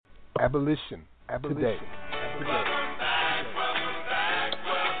Abolition. Today.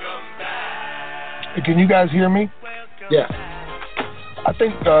 Can you guys hear me? Yeah. I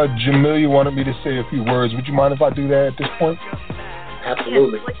think Jamelia wanted me to say a few words. Would you mind if I do that at this point?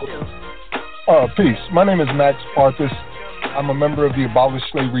 Absolutely. Peace. My name is Max Parthas. I'm a member of the Abolish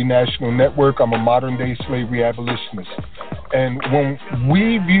Slavery National Network. I'm a modern-day slavery abolitionist. And when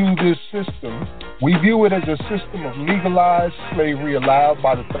we view this system, we view it as a system of legalized slavery allowed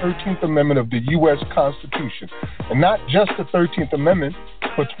by the 13th Amendment of the U.S. Constitution. And not just the 13th Amendment,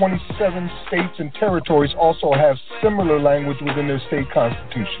 but 27 states and territories also have similar language within their state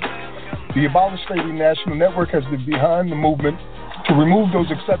constitution. The Abolish Slavery National Network has been behind the movement to remove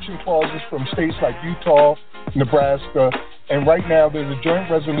those exception clauses from states like Utah, Nebraska, and right now there's a joint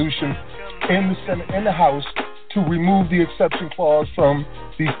resolution in the Senate and the House to remove the exception clause from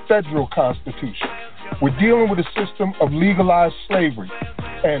the federal Constitution. We're dealing with a system of legalized slavery,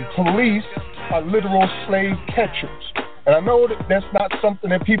 and police are literal slave catchers. And I know that that's not something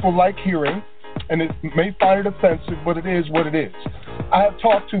that people like hearing, and it may find it offensive, but it is what it is. I have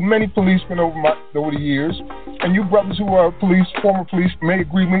talked to many policemen over the years, and you brothers who are former police, may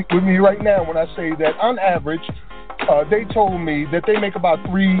agree with me right now when I say that on average, they told me that they make about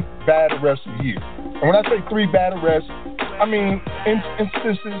 3 bad arrests a year. And when I say 3 bad arrests, I mean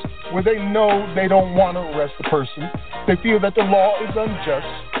instances where they know they don't want to arrest the person. They feel that the law is unjust.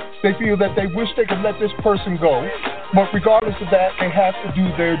 They feel that they wish they could let this person go. But regardless of that, they have to do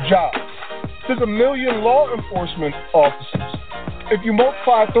their job. There's 1 million law enforcement officers. If you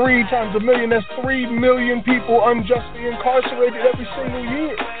multiply 3 times 1 million, that's 3 million people unjustly incarcerated every single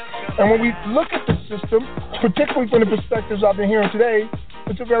year. And when we look at the system, particularly from the perspectives I've been hearing today,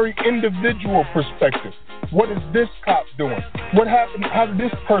 it's a very individual perspective. What is this cop doing? What happened? How did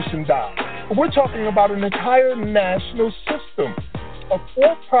this person die? We're talking about an entire national system of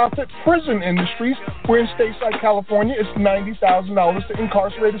for-profit prison industries where in states like California, it's $90,000 to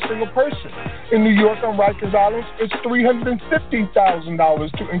incarcerate a single person. In New York on Rikers Island, it's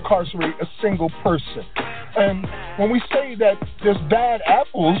 $350,000 to incarcerate a single person. And when we say that there's bad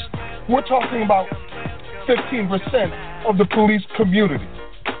apples, we're talking about 15% of the police community.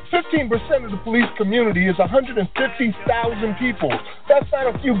 15% of the police community is 150,000 people. That's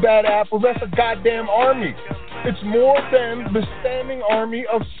not a few bad apples, that's a goddamn army. It's more than the standing army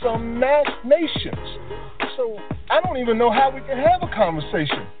of some nations. So I don't even know how we can have a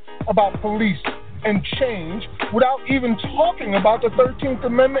conversation about police and change without even talking about the 13th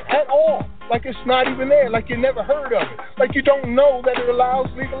Amendment at all. Like it's not even there, like you never heard of it. Like you don't know that it allows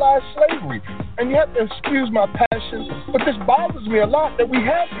legalized slavery. And you have to excuse my passion, but this bothers me a lot that we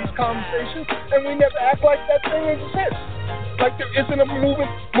have these conversations and we never act like that thing exists. Like there isn't a movement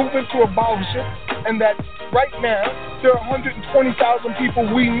to abolish it, and that right now there are 120,000 people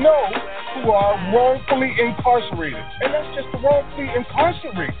we know who are wrongfully incarcerated. And that's just the wrongfully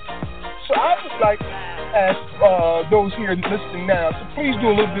incarcerated. So I would like to ask those here listening now to please do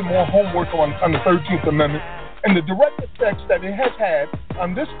a little bit more homework on the 13th Amendment and the direct effects that it has had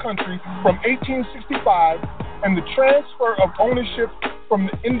on this country from 1865 and the transfer of ownership from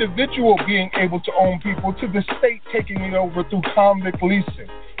the individual being able to own people to the state taking it over through convict leasing,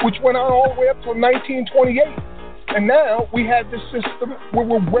 which went on all the way up to 1928. And now we have this system where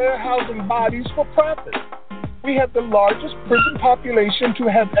we're warehousing bodies for profit. We have the largest prison population to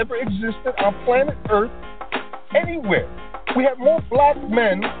have ever existed on planet Earth anywhere. We have more black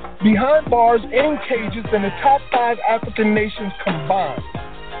men behind bars in cages than the top 5 African nations combined.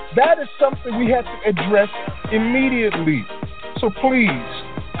 That is something we have to address immediately. So please,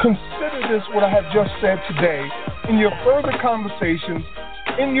 consider this, what I have just said today, in your further conversations,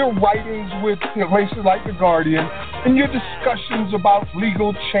 in your writings with places like The Guardian, in your discussions about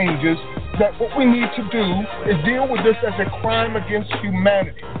legal changes, that what we need to do is deal with this as a crime against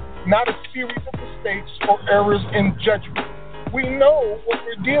humanity, not a series of mistakes or errors in judgment. We know what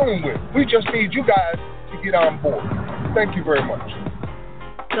we're dealing with. We just need you guys to get on board. Thank you very much.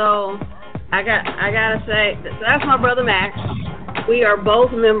 So I gotta say, that's my brother Max. We are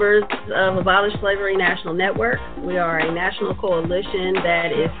both members of Abolish Slavery National Network. We are a national coalition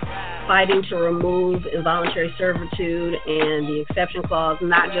that is fighting to remove involuntary servitude and the exception clause,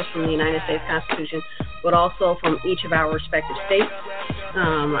 not just from the United States Constitution, but also from each of our respective states.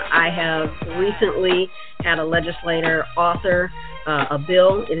 I have recently had a legislator author a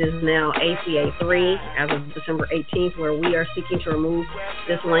bill. It is now ACA 3 as of December 18th, where we are seeking to remove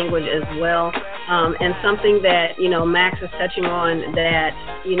this language as well. And something that, Max is touching on that,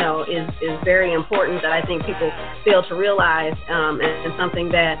 is very important that I think people fail to realize, and something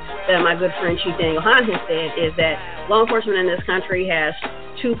that my good friend Chief Daniel Hahn has said, is that law enforcement in this country has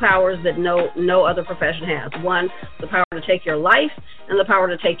two powers that no other profession has. One, the power to take your life, and the power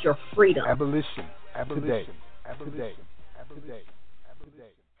to take your freedom. Abolition. Today. Today.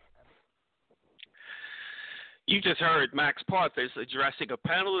 You just heard Max Parthas addressing a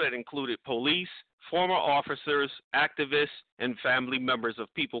panel that included police, former officers, activists, and family members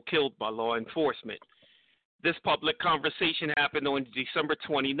of people killed by law enforcement. This public conversation happened on December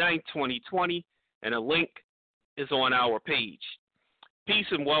 29, 2020, and a link is on our page.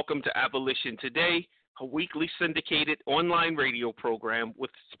 Peace and welcome to Abolition Today, a weekly syndicated online radio program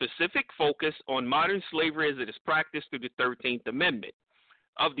with specific focus on modern slavery as it is practiced through the 13th Amendment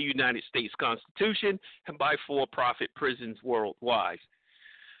of the United States Constitution and by for-profit prisons worldwide.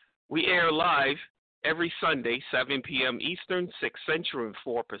 We air live every Sunday, 7 p.m. Eastern, 6 Central, and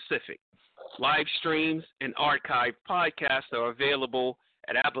 4 Pacific. Live streams and archived podcasts are available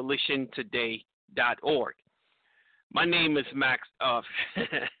at abolitiontoday.org. My name is Max.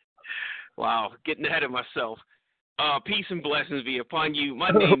 Wow, getting ahead of myself. Peace and blessings be upon you. My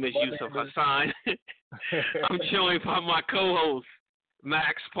name is Yusuf Hassan. I'm joined by my co-host,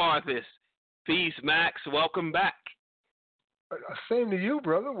 Max Parthas. Peace, Max. Welcome back. Same to you,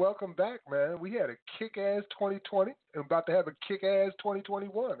 brother. Welcome back, man. We had a kick-ass 2020 and about to have a kick-ass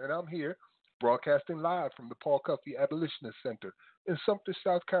 2021, and I'm here broadcasting live from the Paul Cuffey Abolitionist Center in Sumter,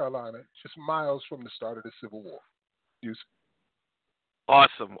 South Carolina, just miles from the start of the Civil War. Yusuf.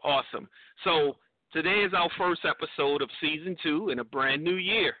 Awesome. So today is our first episode of Season 2 in a brand new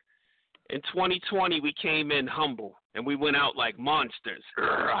year. In 2020, we came in humble, and we went out like monsters.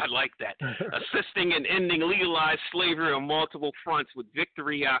 I like that. Assisting in ending legalized slavery on multiple fronts with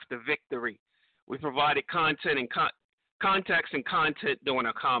victory after victory. We provided content and context and content during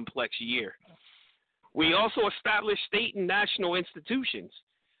a complex year. We also established state and national institutions.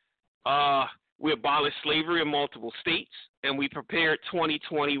 We abolished slavery in multiple states, and we prepared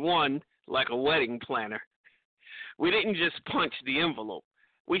 2021 like a wedding planner. We didn't just punch the envelope.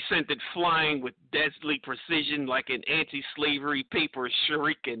 We sent it flying with deadly precision like an anti-slavery paper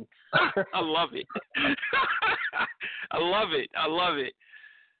shuriken. I love it. I love it.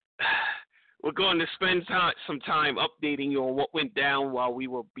 We're going to spend some time updating you on what went down while we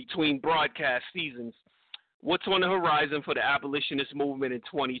were between broadcast seasons, what's on the horizon for the abolitionist movement in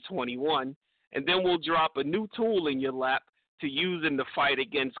 2021, and then we'll drop a new tool in your lap to use in the fight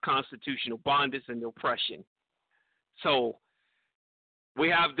against constitutional bondage and oppression. So we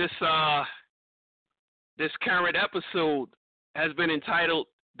have this current episode has been entitled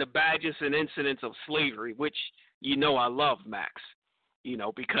The Badges and Incidents of Slavery, which you know I love, Max,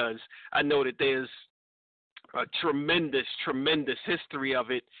 because I know that there's a tremendous history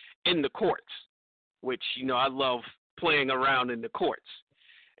of it in the courts, which, I love playing around in the courts.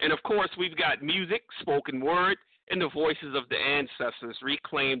 And, of course, we've got music, spoken word, and the voices of the ancestors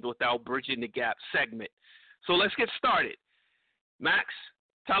reclaimed with our Bridging the Gap segment. So let's get started. Max,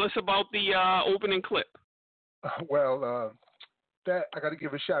 tell us about the opening clip. Well, that I got to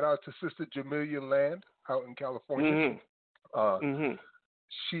give a shout out to Sister Jamelia Land out in California. Mm-hmm.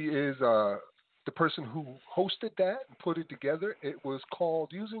 She is the person who hosted that and put it together. It was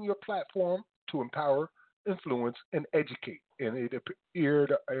called Using Your Platform to Empower, Influence, and Educate. And it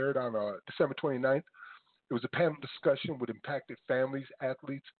aired on December 29th. It was a panel discussion with impacted families,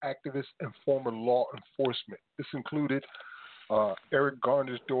 athletes, activists, and former law enforcement. This included Eric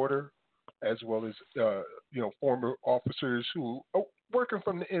Garner's daughter, as well as former officers who are working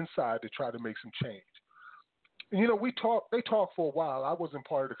from the inside to try to make some change. And, they talked for a while. I wasn't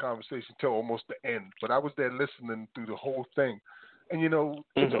part of the conversation till almost the end, but I was there listening through the whole thing. And,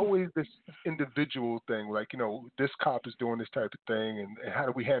 it's always this individual thing, like, this cop is doing this type of thing, and how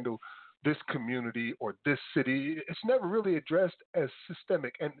do we handle this community or this city? It's never really addressed as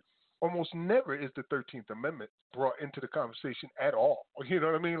systemic, and almost never is the 13th Amendment brought into the conversation at all. You know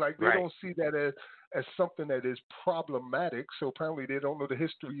what I mean? Like, they don't see that as something that is problematic, so apparently they don't know the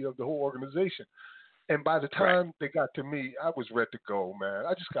history of the whole organization. And by the time they got to me, I was ready to go, man.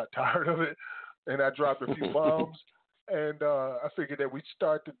 I just got tired of it, and I dropped a few bombs. And I figured that we'd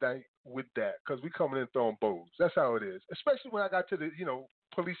start the night with that, because we coming in throwing bows. That's how it is. Especially when I got to the,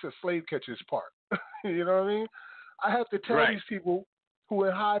 police or slave catchers part. You know what I mean? I have to tell these people who are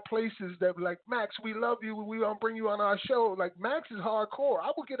in high places that be like, Max, we love you. We want to bring you on our show. Like, Max is hardcore.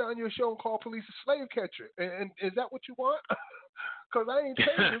 I will get on your show and call police a slave catcher. And is that what you want? Because I ain't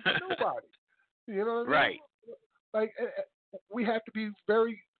changing for nobody. You know what I mean? Right. Like, we have to be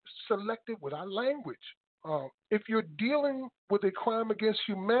very selective with our language. If you're dealing with a crime against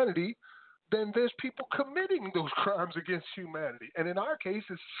humanity, then there's people committing those crimes against humanity. And in our case,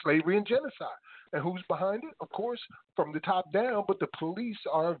 it's slavery and genocide. And who's behind it? Of course, from the top down, but the police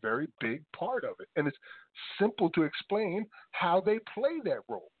are a very big part of it. And it's simple to explain how they play that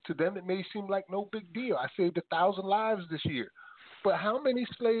role. To them, it may seem like no big deal. I saved 1,000 lives this year. But how many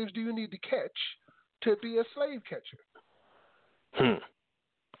slaves do you need to catch to be a slave catcher?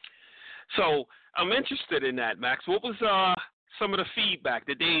 So I'm interested in that, Max. What was some of the feedback?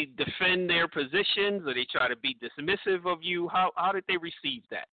 Did they defend their positions, or they try to be dismissive of you? How did they receive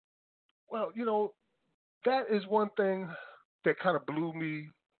that? Well, that is one thing that kind of blew me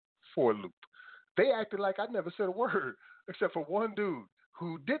for a loop. They acted like I never said a word, except for one dude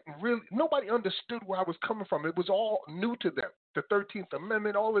who nobody understood where I was coming from. It was all new to them. The 13th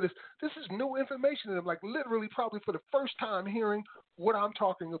Amendment, all of this. This is new information to them, like literally probably for the first time hearing what I'm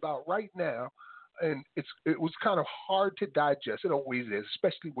talking about right now. And it was kind of hard to digest. It always is,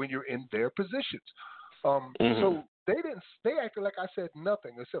 especially when you're in their positions. So they acted like I said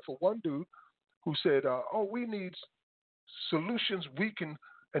nothing, except for one dude who said, we need solutions we can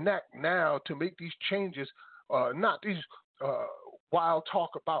enact now to make these changes, not these wild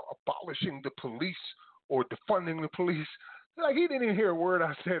talk about abolishing the police or defunding the police. Like, he didn't even hear a word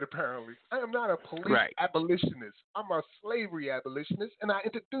I said, apparently. I am not a police abolitionist. I'm a slavery abolitionist, and I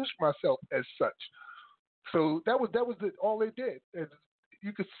introduced myself as such. So that was all they did. And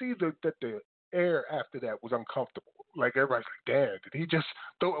you could see that the air after that was uncomfortable. Like, everybody's like, damn, did he just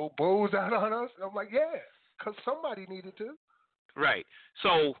throw bows out on us? And I'm like, yeah, because somebody needed to. Right.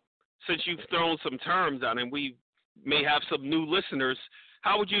 So since you've thrown some terms out, and we may have some new listeners,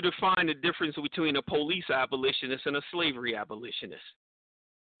 how would you define the difference between a police abolitionist and a slavery abolitionist?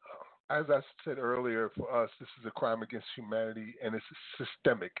 As I said earlier, for us, this is a crime against humanity, and it's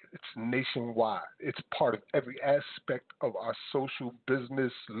systemic. It's nationwide. It's part of every aspect of our social,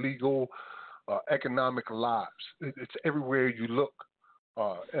 business, legal, economic lives. It's everywhere you look,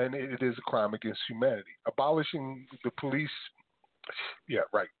 and it is a crime against humanity. Abolishing the police, yeah,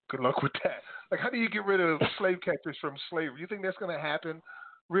 right. Good luck with that. Like, how do you get rid of slave catchers from slavery? You think that's going to happen?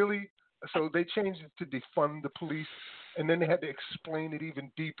 Really? So they changed it to defund the police, and then they had to explain it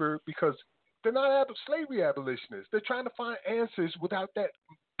even deeper because they're not slavery abolitionists. They're trying to find answers without that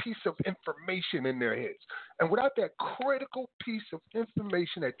piece of information in their heads. And without that critical piece of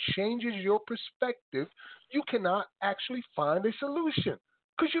information that changes your perspective, you cannot actually find a solution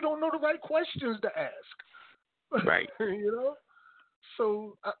because you don't know the right questions to ask. Right.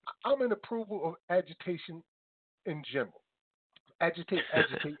 So I'm in approval of agitation in general. Agitate,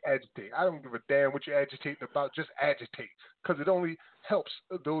 agitate, agitate. I don't give a damn what you're agitating about. Just agitate, because it only helps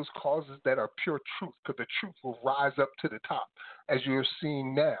those causes that are pure truth, because the truth will rise up to the top, as you're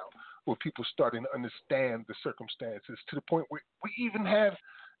seeing now, where people starting to understand the circumstances to the point where we even have,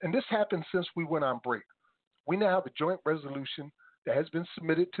 and this happened since we went on break, we now have a joint resolution that has been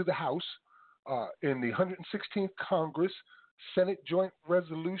submitted to the House in the 116th Congress, Senate Joint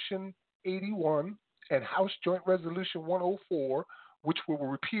Resolution 81, and House Joint Resolution 104, which will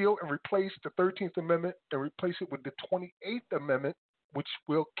repeal and replace the 13th Amendment and replace it with the 28th Amendment, which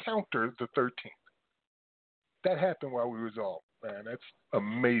will counter the 13th. That happened while we was all, man. That's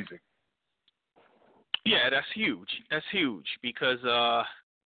amazing. Yeah, that's huge. That's huge because,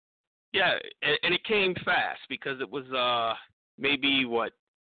 and it came fast because it was maybe,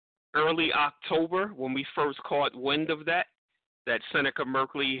 early October when we first caught wind of that Senator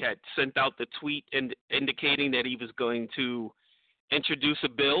Merkley had sent out the tweet indicating that he was going to introduce a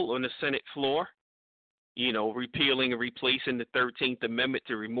bill on the Senate floor, repealing and replacing the 13th Amendment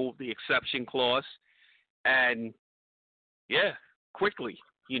to remove the exception clause. And, quickly,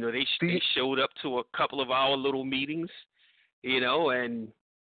 they showed up to a couple of our little meetings, and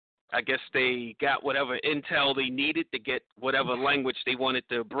I guess they got whatever intel they needed to get whatever language they wanted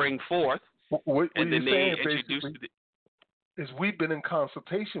to bring forth. What and then they introduced it. Is we've been in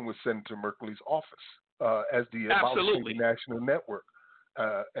consultation with Senator Merkley's office as the Absolutely. National Network,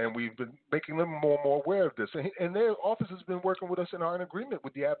 and we've been making them more and more aware of this. And their office has been working with us and are in agreement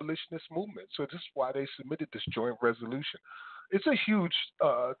with the abolitionist movement. So this is why they submitted this joint resolution. It's a huge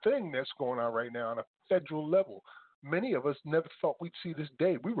thing that's going on right now on a federal level. Many of us never thought we'd see this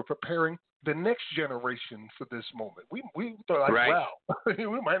day. We were preparing the next generation for this moment. We thought, wow,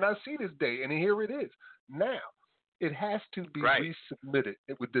 we might not see this day, and here it is. Now, it has to be resubmitted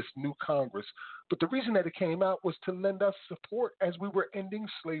with this new Congress. But the reason that it came out was to lend us support as we were ending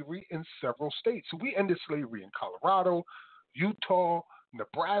slavery in several states. So we ended slavery in Colorado, Utah,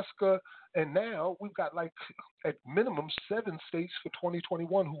 Nebraska, and now we've got at minimum 7 states for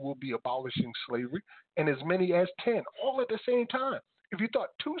 2021 who will be abolishing slavery, and as many as 10, all at the same time. if you thought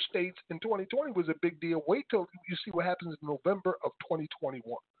 2 states in 2020 was a big deal, wait till you see what happens in November of 2021.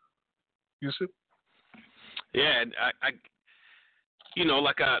 You see? Yeah, and I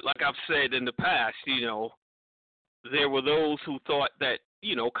like I've said in the past, there were those who thought that,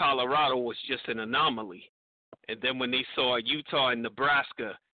 Colorado was just an anomaly. And then when they saw Utah and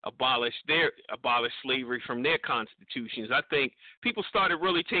Nebraska abolish slavery from their constitutions, I think people started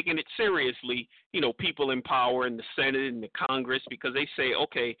really taking it seriously, people in power in the Senate and the Congress, because they say,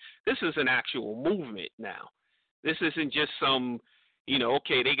 okay, this is an actual movement now. This isn't just some,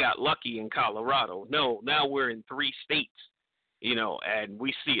 okay, they got lucky in Colorado. No, now we're in 3 states. And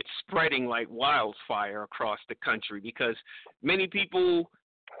we see it spreading like wildfire across the country because many people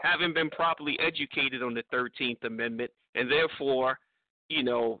haven't been properly educated on the 13th Amendment, and therefore,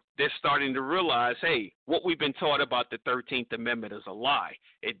 they're starting to realize, hey, what we've been taught about the 13th Amendment is a lie.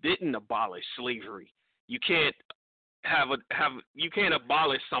 It didn't abolish slavery. You can't you can't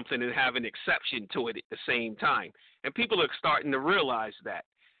abolish something and have an exception to it at the same time. And people are starting to realize that,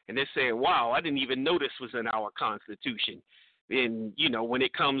 and they're saying, wow, I didn't even know this was in our Constitution. And, when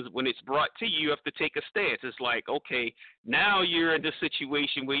it's brought to you, you have to take a stance. It's like, okay, now you're in the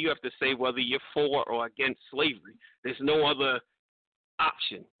situation where you have to say whether you're for or against slavery. There's no other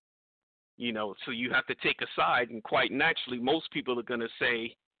option, so you have to take a side. And quite naturally, most people are going to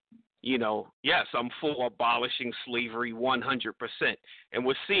say, yes, I'm for abolishing slavery 100%. And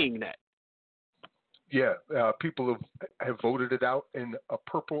we're seeing that. Yeah, people have voted it out in a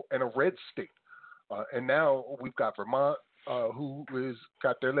purple and a red state. And now we've got Vermont, who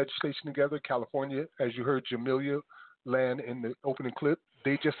got their legislation together. California, as you heard Jamelia Land in the opening clip,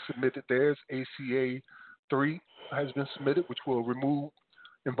 they just submitted theirs. ACA 3 has been submitted, which will remove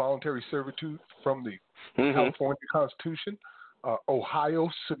involuntary servitude from the California Constitution. Ohio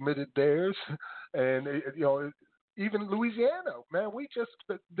submitted theirs, and even Louisiana. Man,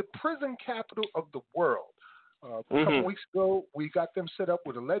 the prison capital of the world. A couple weeks ago, we got them set up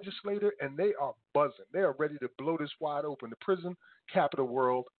with a legislator, and they are buzzing. They are ready to blow this wide open. The prison capital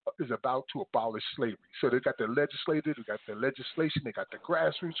world is about to abolish slavery. So they got their legislator, they got their legislation, they got their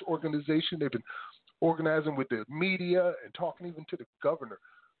grassroots organization. They've been organizing with the media and talking even to the governor.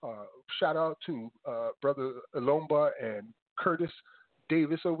 Shout out to Brother Alomba and Curtis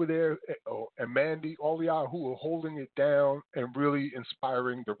Davis over there, and Mandy, all y'all who are holding it down and really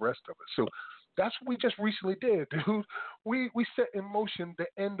inspiring the rest of us. So that's what we just recently did, dude. We set in motion the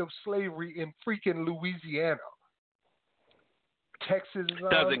end of slavery in freaking Louisiana. Texas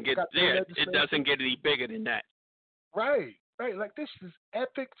doesn't get it doesn't get any bigger than that. Right. Like, this is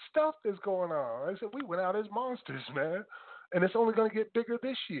epic stuff that's going on. Like I said, we went out as monsters, man, and it's only going to get bigger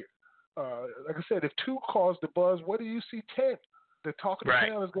this year. Like I said, if 2 caused the buzz, what do you see 10? The talk of the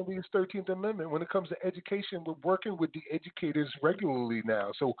town is going to be his 13th Amendment. When it comes to education, we're working with the educators regularly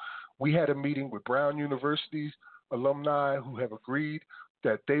now. So we had a meeting with Brown University's alumni who have agreed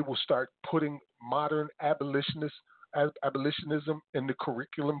that they will start putting modern abolitionism in the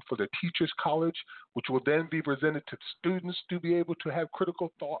curriculum for the Teachers College, which will then be presented to students to be able to have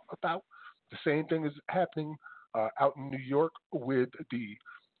critical thought about. The same thing is happening out in New York with the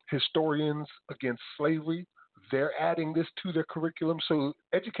Historians Against Slavery. They're adding this to their curriculum. So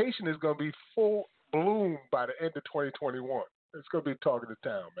education is going to be full bloom by the end of 2021. It's going to be talking to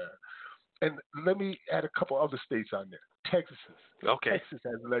town, man. And let me add a couple other states on there. Texas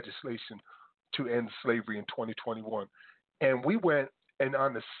has legislation to end slavery in 2021. And we went and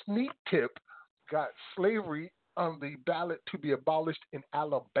on the sneak tip got slavery on the ballot to be abolished in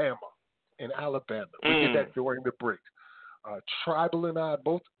Alabama. We did that during the break. Tribal and I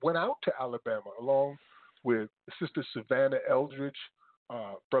both went out to Alabama along with Sister Savannah Eldridge.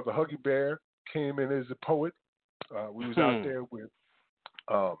 Brother Huggy Bear came in as a poet. We was out there with,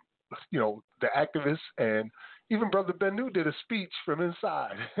 the activists, and even Brother Bennu did a speech from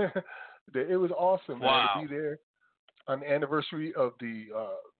inside. It was awesome, man, to be there on the anniversary of the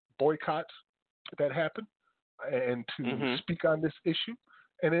boycotts that happened and to speak on this issue.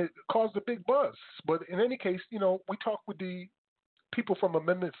 And it caused a big buzz. But in any case, we talked with the people from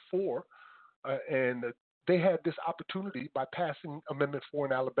Amendment 4, and they had this opportunity by passing Amendment 4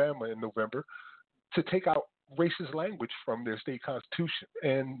 in Alabama in November to take out racist language from their state constitution.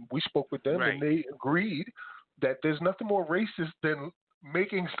 And we spoke with them, and they agreed that there's nothing more racist than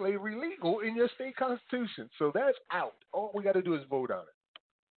making slavery legal in your state constitution. So that's out. All we got to do is vote on it.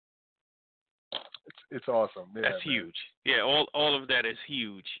 It's awesome. Yeah, that's huge. Yeah, all of that is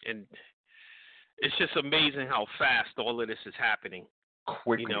huge, and it's just amazing how fast all of this is happening.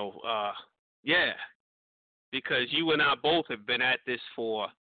 Quickly. Because you and I both have been at this for,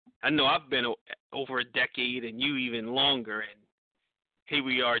 I know I've been over a decade, and you even longer, and here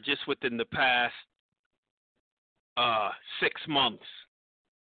we are just within the past 6 months,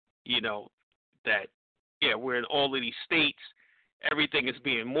 that, we're in all of these states. Everything is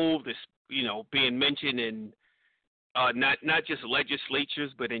being moved. It's, being mentioned in not just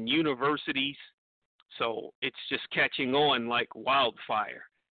legislatures, but in universities. So it's just catching on like wildfire,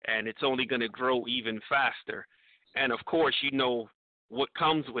 and it's only going to grow even faster. And, of course, what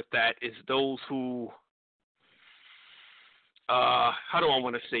comes with that is those who, how do I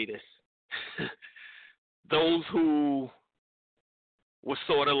want to say this? Those who were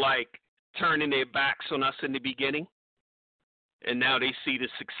sort of like turning their backs on us in the beginning, and now they see the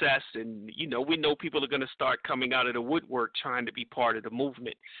success, and, we know people are going to start coming out of the woodwork trying to be part of the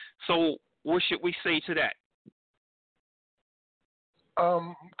movement. So what should we say to that?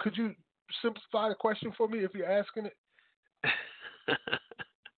 Could you simplify the question for me if you're asking it?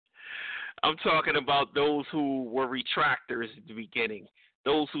 I'm talking about those who were retractors at the beginning,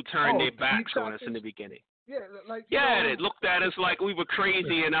 those who turned their backs on us in the beginning. Yeah, they looked at us like we were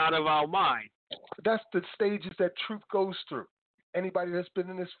crazy and out of our mind. That's the stages that truth goes through. Anybody that's been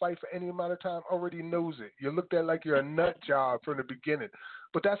in this fight for any amount of time already knows it. You're looked at like you're a nut job from the beginning.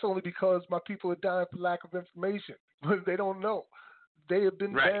 But that's only because my people are dying for lack of information. They don't know. They have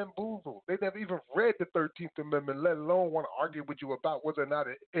been bamboozled. They never even read the 13th Amendment, let alone want to argue with you about whether or not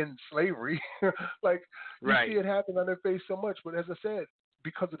it ends slavery. You see it happen on their face so much. But as I said,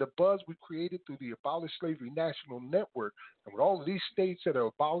 because of the buzz we created through the Abolish Slavery National Network, and with all of these states that are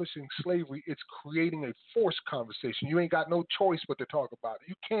abolishing slavery, it's creating a forced conversation. You ain't got no choice but to talk about it.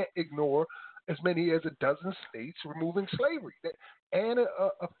 You can't ignore as many as a dozen states removing slavery and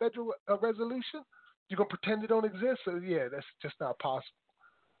a federal resolution. You're going to pretend it don't exist? So, that's just not possible.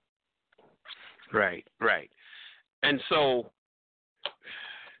 Right. And so,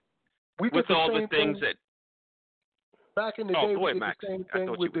 we with all the things that... Back in the day, we did the same thing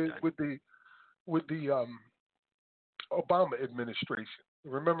with the Obama administration.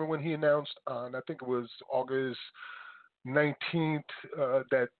 Remember when he announced on, I think it was August 19th,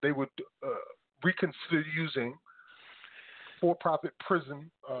 that they would reconsider using for-profit prison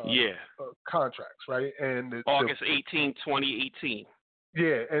contracts, right? And August 18, 2018.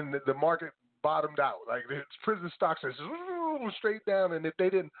 Yeah, and the market bottomed out. Like the prison stocks are straight down, and if they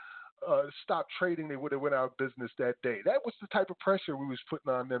didn't stop trading, they would have went out of business that day. That was the type of pressure we was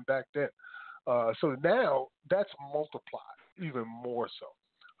putting on them back then. So now that's multiplied even more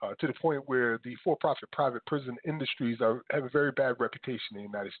so, to the point where the for-profit private prison industries have a very bad reputation in the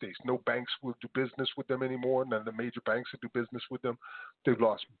United States. No banks will do business with them anymore. None of the major banks will do business with them. They've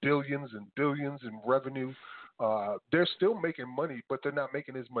lost billions and billions in revenue. They're still making money, but they're not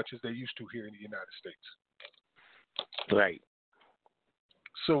making as much as they used to here in the United States. Right.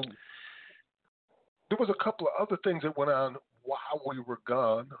 So there was a couple of other things that went on while we were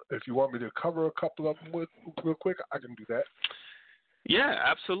gone. If you want me to cover a couple of them real quick, I can do that. Yeah,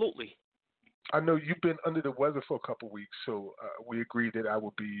 absolutely. I know you've been under the weather for a couple of weeks, so we agreed that I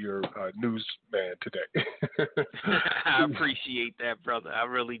will be your newsman today. I appreciate that, brother. I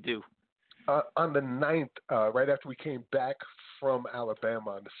really do. On the 9th, right after we came back from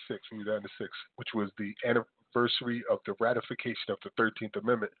Alabama on the 6th, we were there on the 6th, which was the anniversary of the ratification of the 13th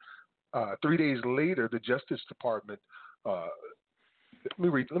Amendment. 3 days later, the Justice Department, let me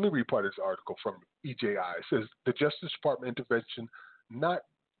read part of this article from EJI. It says, the Justice Department intervention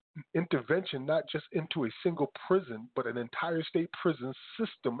not just into a single prison, but an entire state prison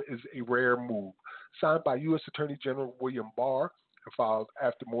system is a rare move. Signed by U.S. Attorney General William Barr, and filed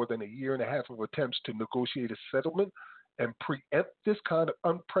after more than a year and a half of attempts to negotiate a settlement and preempt this kind of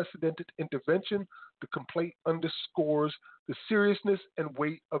unprecedented intervention, the complaint underscores the seriousness and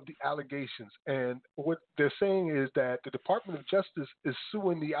weight of the allegations. And what they're saying is that the Department of Justice is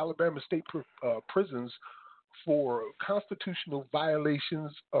suing the Alabama state prisons for constitutional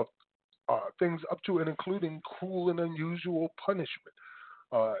violations of things up to and including cruel and unusual punishment,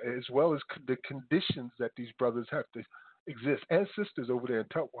 as well as the conditions that these brothers have to exist, and sisters over there in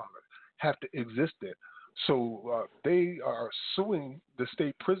Tutwiler have to exist in. So they are suing the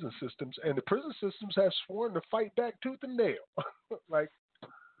state prison systems, and the prison systems have sworn to fight back tooth and nail. Like,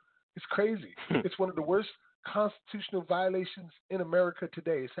 it's crazy. It's one of the worst constitutional violations in America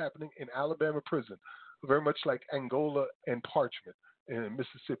today. It's happening in Alabama prison, very much like Angola and Parchment in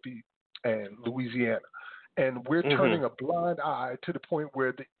Mississippi and Louisiana. And we're turning a blind eye to the point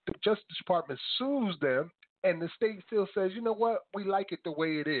where the Justice Department sues them, and the state still says, you know what, we like it the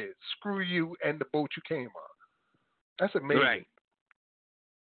way it is. Screw you and the boat you came on. That's amazing. Right.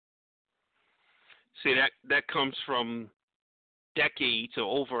 See, that comes from decades or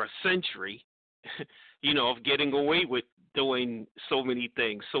over a century of getting away with doing so many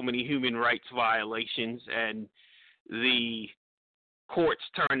things, so many human rights violations, and the courts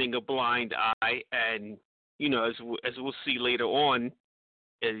turning a blind eye, and as we'll see later on,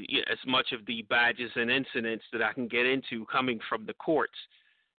 as much of the badges and incidents that I can get into coming from the courts,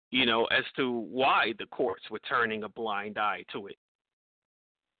 as to why the courts were turning a blind eye to it.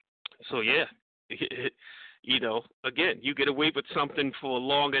 So yeah, again, you get away with something for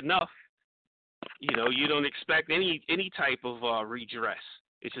long enough, you don't expect any type of redress.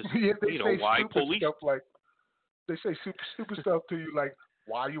 It's just why police stuff like they say stupid stuff to you, like,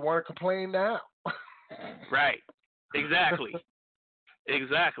 why you want to complain now? Right. Exactly.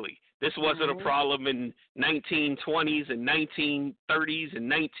 This wasn't a problem in 1920s and 1930s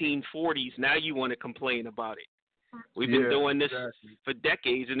and 1940s. Now you want to complain about it. We've been doing this for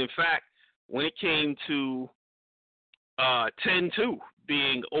decades. And in fact, when it came to 10-2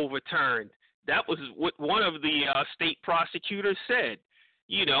 being overturned, that was what one of the state prosecutors said.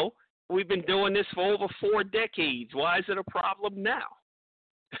 We've been doing this for over 4 decades. Why is it a problem now?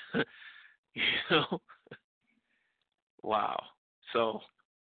 Wow. So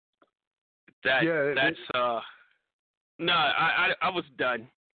that's no, I was done.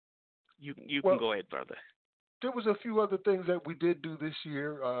 You can go ahead, brother. There was a few other things that we did do this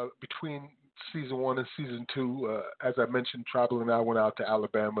year between season 1 and season 2. As I mentioned, Tribal and I went out to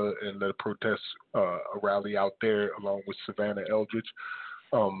Alabama and led a protest, a rally out there along with Savannah Eldridge.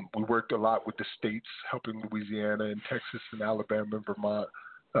 We worked a lot with the states, helping Louisiana and Texas and Alabama and Vermont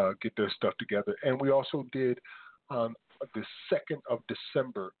get their stuff together. And we also did on the 2nd of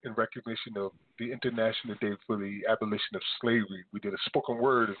December, in recognition of the International Day for the Abolition of Slavery, we did a spoken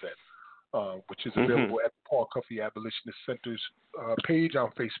word event, which is available at Paul Cuffey Abolitionist Center's page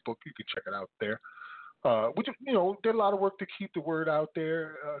on Facebook. You can check it out there. Which, did a lot of work to keep the word out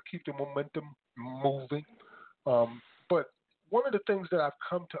there, keep the momentum moving. But one of the things that I've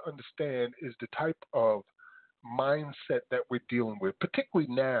come to understand is the type of mindset that we're dealing with, particularly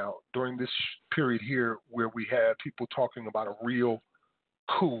now during this period here where we have people talking about a real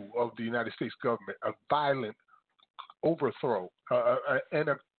coup of the United States government, a violent overthrow, and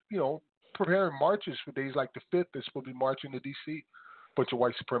preparing marches for days like the 5th. They're supposed to be marching to D.C., bunch of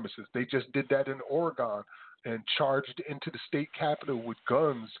white supremacists. They just did that in Oregon and charged into the state capitol with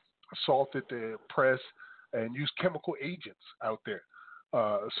guns, assaulted the press, and used chemical agents out there.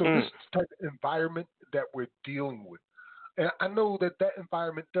 This type of environment that we're dealing with. And I know that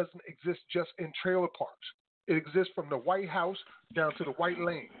environment doesn't exist just in trailer parks. It exists from the White House down to the White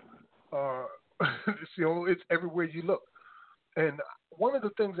Lane. It's everywhere you look. And one of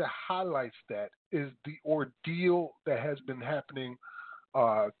the things that highlights that is the ordeal that has been happening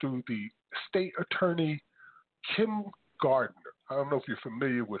through the state attorney, Kim Gardner. I don't know if you're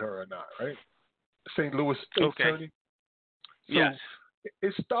familiar with her or not, right? St. Louis state attorney. So yes.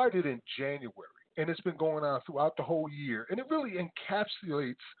 It started in January, and it's been going on throughout the whole year. And it really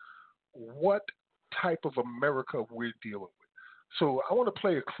encapsulates what type of America we're dealing with. So I want to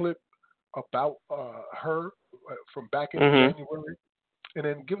play a clip about her from back in January, and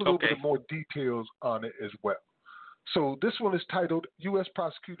then give a little bit more details on it as well. So this one is titled, U.S.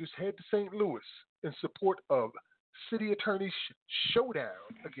 Prosecutors Head to St. Louis in Support of City Attorney's Showdown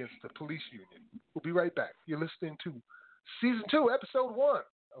Against the Police Union. We'll be right back. You're listening to Season 2, Episode 1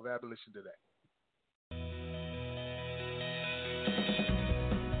 of Abolition Today.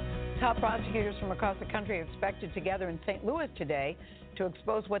 Top prosecutors from across the country are expected together in St. Louis today to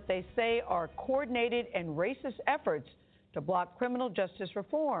expose what they say are coordinated and racist efforts to block criminal justice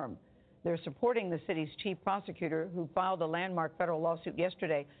reform. They're supporting the city's chief prosecutor, who filed a landmark federal lawsuit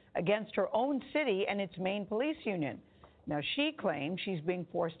yesterday against her own city and its main police union. Now, she claims she's being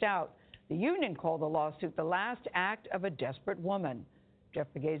forced out. The union called the lawsuit the last act of a desperate woman. Jeff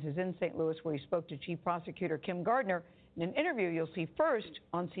Pegues is in St. Louis, where he spoke to Chief Prosecutor Kim Gardner in an interview you'll see first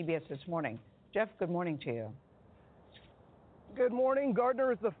on CBS This Morning. Jeff, good morning to you. Good morning.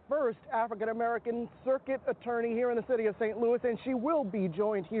 Gardner is the first African-American circuit attorney here in the city of St. Louis, and she will be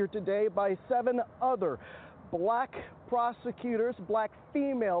joined here today by 7 other black prosecutors, black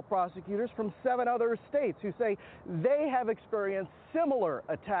female prosecutors from 7 other states who say they have experienced similar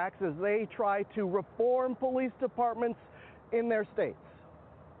attacks as they try to reform police departments in their states.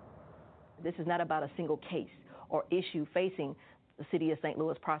 This is not about a single case or issue facing the city of St.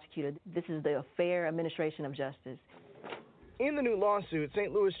 Louis prosecutor. This is the fair administration of justice. In the new lawsuit,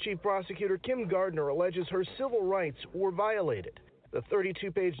 St. Louis Chief Prosecutor Kim Gardner alleges her civil rights were violated. The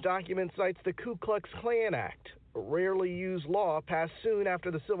 32-page document cites the Ku Klux Klan Act, a rarely used law passed soon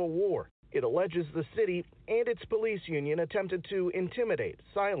after the Civil War. It alleges the city and its police union attempted to intimidate,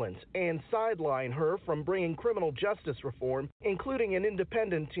 silence, and sideline her from bringing criminal justice reform, including an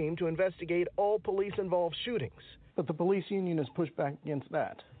independent team to investigate all police-involved shootings. But the police union has pushed back against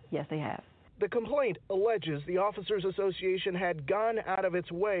that. Yes, they have. The complaint alleges the Officers Association had gone out of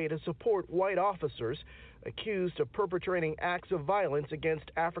its way to support white officers accused of perpetrating acts of violence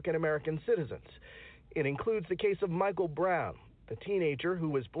against African American citizens. It includes the case of Michael Brown. The teenager who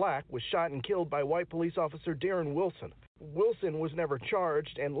was black was shot and killed by white police officer Darren Wilson. Wilson was never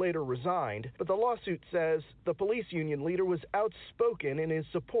charged and later resigned, but the lawsuit says the police union leader was outspoken in his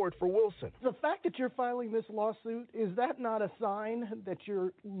support for Wilson. The fact that you're filing this lawsuit, is that not a sign that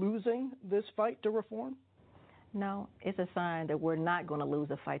you're losing this fight to reform? No, it's a sign that we're not going to lose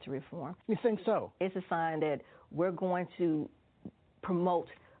the fight to reform. You think so? It's a sign that we're going to promote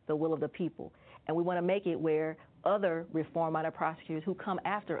the will of the people, and we want to make it where other reform-minded prosecutors who come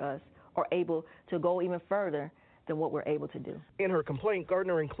after us are able to go even further than what we're able to do. In her complaint,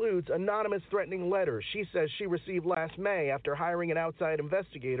 Gardner includes anonymous threatening letters she says she received last May after hiring an outside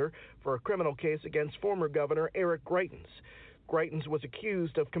investigator for a criminal case against former Governor Eric Greitens. Greitens was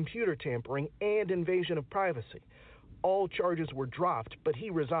accused of computer tampering and invasion of privacy. All charges were dropped, but he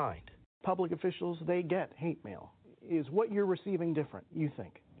resigned. Public officials, they get hate mail. Is what you're receiving different, you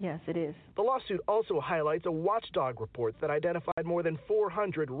think? Yes, it is. The lawsuit also highlights a watchdog report that identified more than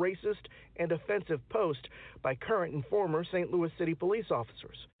 400 racist and offensive posts by current and former St. Louis City police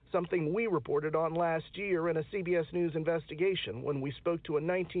officers, something we reported on last year in a CBS News investigation when we spoke to a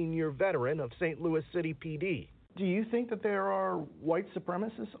 19-year veteran of St. Louis City PD. Do you think that there are white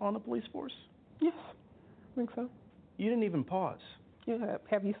supremacists on the police force? Yes, I think so. You didn't even pause. Yeah,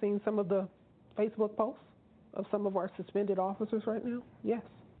 have you seen some of the Facebook posts of some of our suspended officers right now? Yes.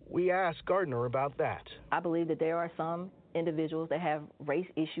 We asked Gardner about that. I believe that there are some individuals that have race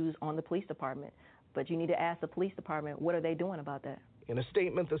issues on the police department, but you need to ask the police department, what are they doing about that? In a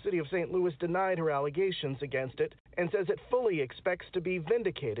statement, the city of St. Louis denied her allegations against it and says it fully expects to be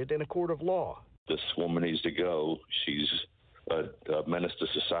vindicated in a court of law. This woman needs to go. She's a menace to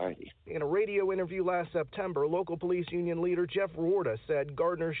society. In a radio interview last September, local police union leader Jeff Rorta said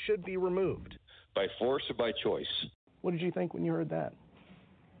Gardner should be removed. By force or by choice? What did you think when you heard that?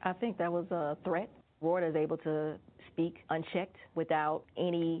 I think that was a threat. Rorta is able to speak unchecked without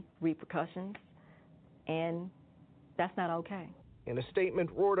any repercussions, and that's not okay. In a statement,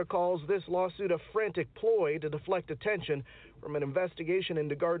 Rorta calls this lawsuit a frantic ploy to deflect attention from an investigation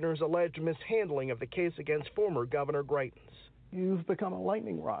into Gardner's alleged mishandling of the case against former Governor Greitens. You've become a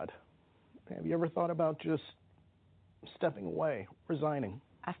lightning rod. Have you ever thought about just stepping away, resigning?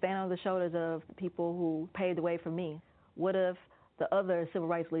 I stand on the shoulders of the people who paved the way for me. What if the other civil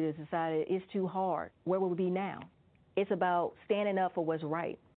rights leaders decided it's too hard? Where will we be now? It's about standing up for what's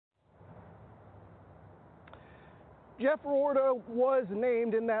right. Jeff Rorta was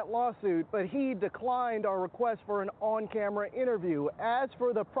named in that lawsuit, but he declined our request for an on-camera interview. As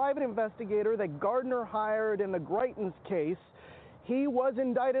for the private investigator that Gardner hired in the Greitens case, he was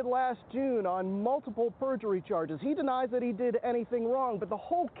indicted last June on multiple perjury charges. He denies that he did anything wrong, but the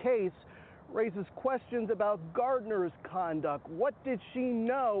whole case raises questions about Gardner's conduct. What did she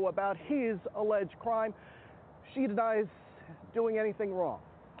know about his alleged crime? She denies doing anything wrong.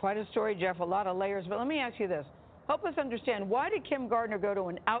 Quite a story, Jeff, a lot of layers. But let me ask you this. Help us understand, why did Kim Gardner go to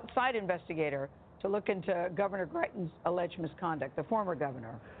an outside investigator to look into Governor Greitens' alleged misconduct, the former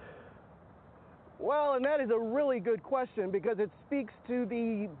governor? Well, and that is a really good question because it speaks to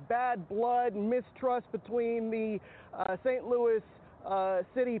the bad blood and mistrust between the St. Louis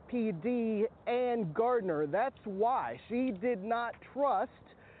City PD and Gardner. That's why she did not trust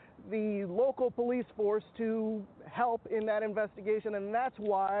the local police force to help in that investigation, and that's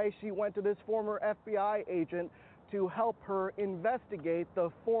why she went to this former FBI agent to help her investigate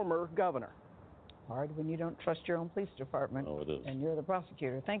the former governor. Hard when you don't trust your own police department. Oh, it is. And you're the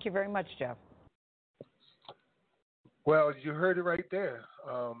prosecutor. Thank you very much, Jeff. Well, you heard it right there.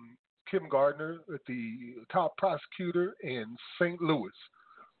 Kim Gardner, the top prosecutor in St. Louis,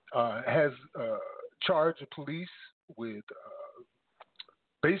 has charged the police with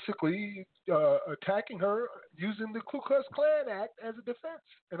basically attacking her using the Ku Klux Klan Act as a defense.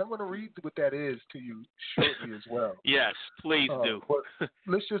 And I'm going to read what that is to you shortly as well. Yes, please do. But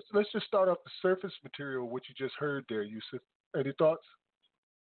let's just start off the surface material, what you just heard there, Yusuf. Any thoughts?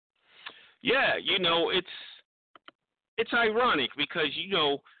 Yeah, it's ironic because,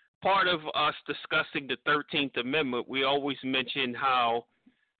 part of us discussing the 13th Amendment, we always mention how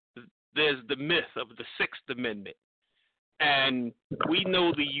there's the myth of the 6th Amendment. And we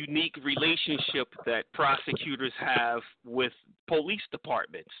know the unique relationship that prosecutors have with police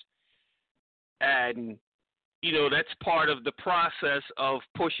departments. And, you know, that's part of the process of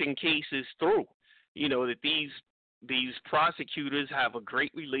pushing cases through. You know, that these prosecutors have a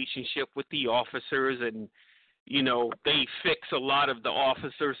great relationship with the officers, and, you know, they fix a lot of the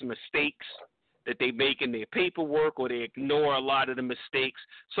officers' mistakes that they make in their paperwork, or they ignore a lot of the mistakes.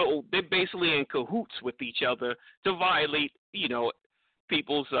 So they're basically in cahoots with each other to violate, you know,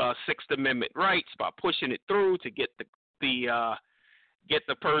 people's Sixth Amendment rights by pushing it through to get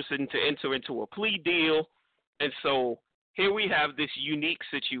the person to enter into a plea deal. And so here we have this unique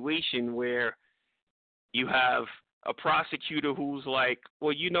situation where you have a prosecutor who's like,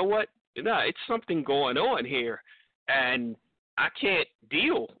 well, you know what? No, it's something going on here, and I can't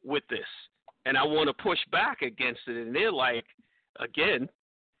deal with this, and I want to push back against it. And they're like, again,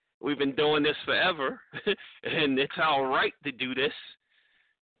 we've been doing this forever, and it's our right to do this,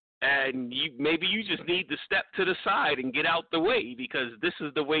 and maybe you just need to step to the side and get out the way, because this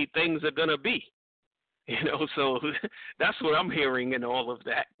is the way things are going to be. You know, so that's what I'm hearing in all of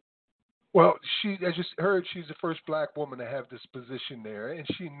that. Well, as you heard, she's the first black woman to have this position there, and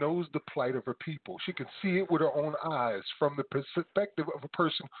she knows the plight of her people. She can see it with her own eyes from the perspective of a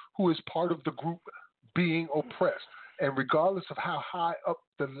person who is part of the group being oppressed. And regardless of how high up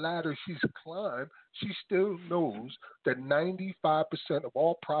the ladder she's climbed, she still knows that 95% of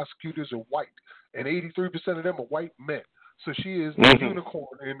all prosecutors are white, and 83% of them are white men. So she is the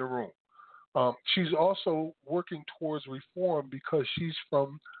unicorn in the room. She's also working towards reform because she's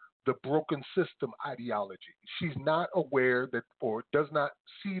from the broken system ideology. She's not aware that, or does not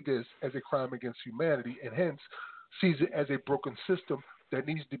see this as a crime against humanity, and hence sees it as a broken system that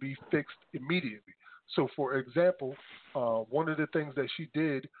needs to be fixed immediately. So, for example, one of the things that she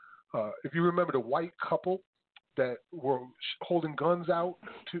did, if you remember the white couple that were holding guns out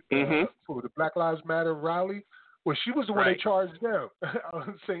for the Black Lives Matter rally, well, she was the one that charged them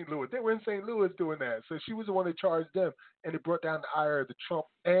in St. Louis. They were in St. Louis doing that. So she was the one that charged them, and it brought down the ire of the Trump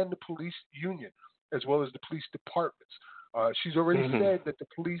and the police union, as well as the police departments. She's already said that the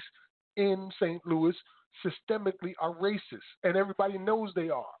police in St. Louis systemically are racist, and everybody knows they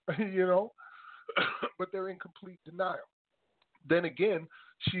are, you know, but they're in complete denial. Then again,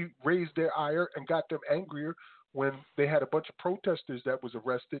 she raised their ire and got them angrier when they had a bunch of protesters that was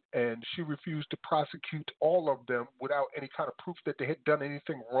arrested, and she refused to prosecute all of them without any kind of proof that they had done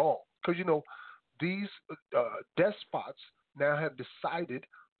anything wrong. Because, you know, these despots now have decided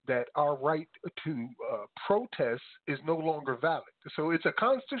that our right to protest is no longer valid. So it's a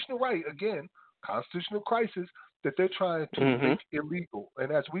constitutional right, again, constitutional crisis, that they're trying to make illegal.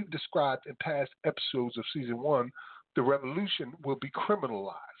 And as we've described in past episodes of Season 1, the revolution will be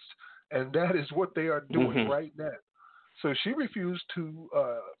criminalized. And that is what they are doing right now. So she refused to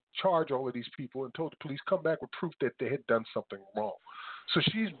charge all of these people and told the police, come back with proof that they had done something wrong. So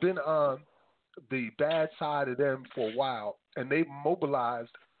she's been on the bad side of them for a while, and they've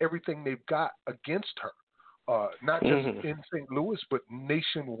mobilized everything they've got against her, not just in St. Louis, but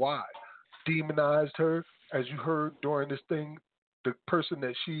nationwide. Demonized her, as you heard during this thing, the person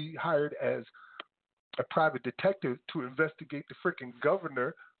that she hired as a private detective to investigate the freaking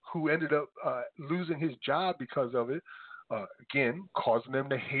governor, who ended up losing his job because of it, again, causing them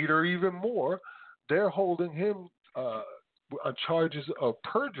to hate her even more. They're holding him on charges of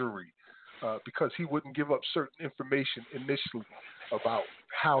perjury because he wouldn't give up certain information initially about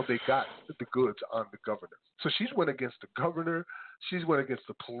how they got the goods on the governor. So she's went against the governor. She's went against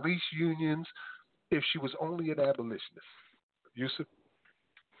the police unions. If she was only an abolitionist. Yusuf?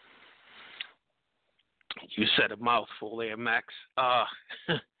 You said a mouthful there, Max.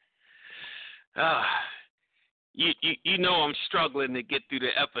 You know I'm struggling to get through the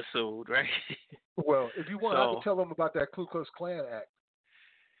episode, right? Well, if you want, I can tell them about that Ku Klux Klan Act.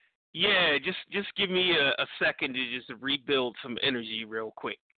 Yeah, just give me a second to just rebuild some energy real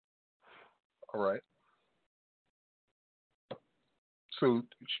quick. All right. So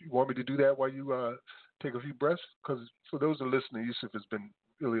you want me to do that while you take a few breaths? Because for those who are listening, Yusuf has been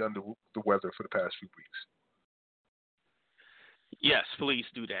really under the weather for the past few weeks. Yes, please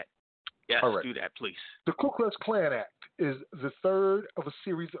do that. Yes, all right. Do that, please. The Ku Klux Klan Act is the third of a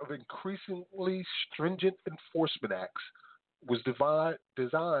series of increasingly stringent enforcement acts. Was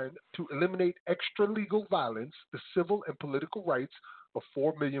designed to eliminate extra-legal violence, the civil and political rights of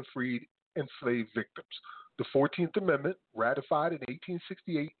 4 million freed enslaved victims. The 14th Amendment, ratified in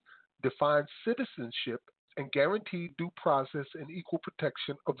 1868, defined citizenship and guaranteed due process and equal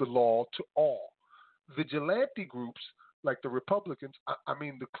protection of the law to all. Vigilante groups like the Republicans,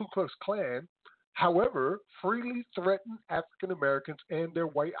 the Ku Klux Klan, however, freely threaten African Americans and their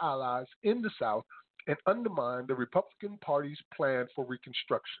white allies in the South and undermine the Republican Party's plan for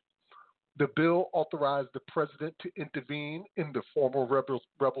Reconstruction. The bill authorized the president to intervene in the former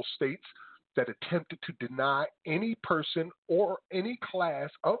rebel states that attempted to deny any person or any class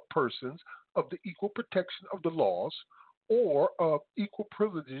of persons of the equal protection of the laws or of equal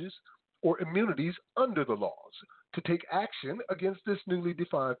privileges or immunities under the laws to take action against this newly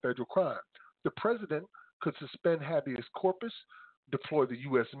defined federal crime. The president could suspend habeas corpus, deploy the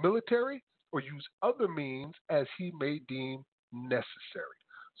U.S. military, or use other means as he may deem necessary.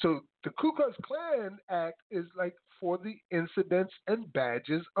 So the Ku Klux Klan Act is like for the incidents and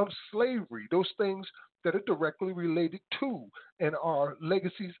badges of slavery, those things that are directly related to and are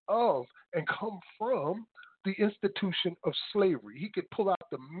legacies of and come from the institution of slavery. He could pull out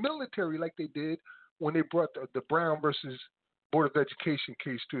the military like they did when they brought the Brown versus Board of Education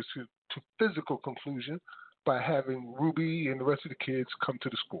case to physical conclusion by having Ruby and the rest of the kids come to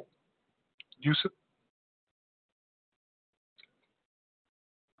the school. Yusuf?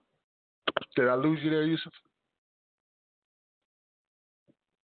 Did I lose you there, Yusuf?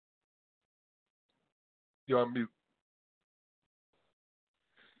 You're on mute.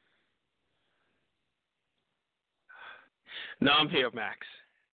 No, I'm here, Max.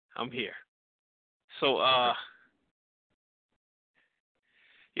 I'm here. So,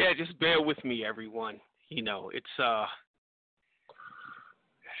 yeah, just bear with me, everyone. You know, it's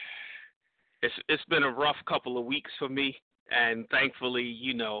been a rough couple of weeks for me, and thankfully,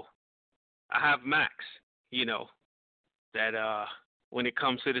 you know, I have Max. You know, that when it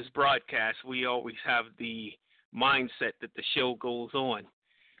comes to this broadcast, we always have the mindset that the show goes on.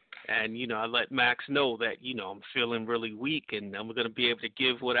 And, you know, I let Max know that, you know, I'm feeling really weak and I'm going to be able to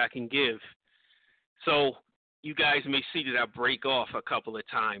give what I can give. So you guys may see that I break off a couple of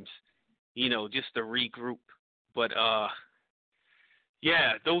times, you know, just to regroup. But,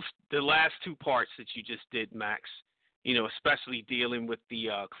 yeah, the last two parts that you just did, Max, you know, especially dealing with the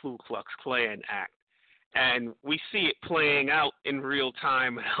Ku Klux Klan Act. And we see it playing out in real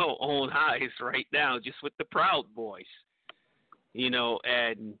time in our own eyes right now, just with the Proud Boys. You know,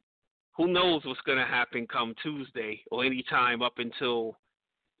 and who knows what's going to happen come Tuesday or any time up until,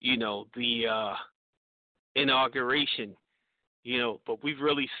 you know, the inauguration, you know, but we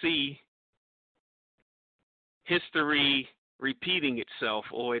really see history repeating itself,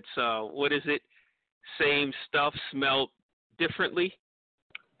 or it's, what is it, same stuff smelled differently?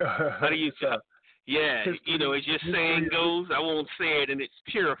 How do you, yeah, history, you know, as your saying goes, I won't say it in its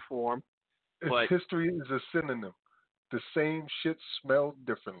pure form, but history is a synonym. The same shit smelled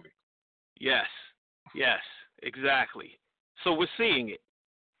differently. Yes, exactly. So we're seeing it.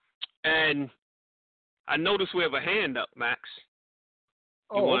 And I notice we have a hand up, Max.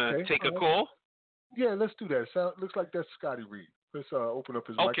 You want to take a call? Yeah, let's do that. Looks like that's Scotty Reed. Let's open up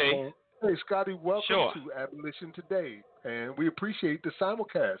his microphone. Hey, Scotty, welcome to Abolition Today. And we appreciate the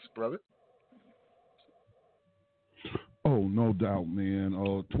simulcast, brother. Oh, no doubt, man.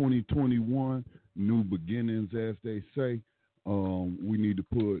 2021, new beginnings, as they say. We need to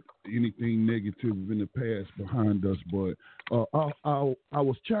put anything negative in the past behind us. But I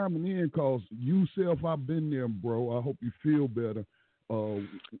was chiming in because I've been there, bro. I hope you feel better.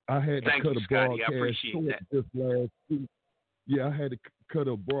 I had to cut a broadcast short this last week. Yeah, I had to cut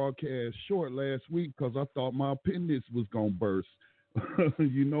a broadcast short last week because I thought my appendix was going to burst,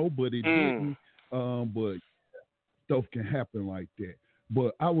 you know, but it didn't. But stuff can happen like that.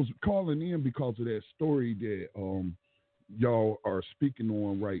 But I was calling in because of that story that y'all are speaking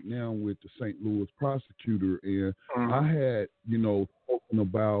on right now with the St. Louis prosecutor. And I had, you know, spoken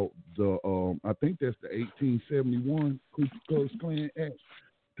about the, I think that's the 1871 Ku Klux Klan Act,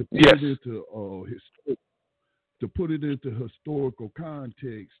 to put it into historical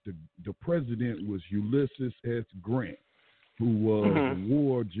context. The president was Ulysses S. Grant, who was a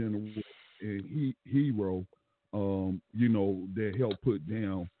war general and hero, you know, that helped put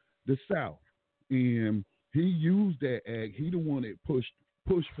down the South. And he used that act. He the one that pushed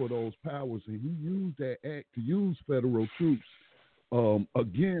for those powers, and he used that act to use federal troops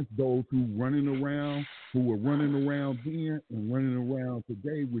against those who were running around then and running around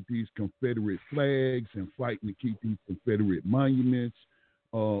today with these Confederate flags and fighting to keep these Confederate monuments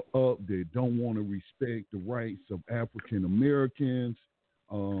up. They don't want to respect the rights of African Americans.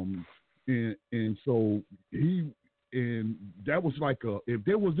 And so that was like if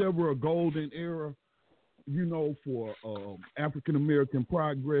there was ever a golden era, you know, for African American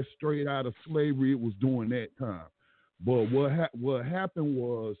progress straight out of slavery, it was during that time. But what happened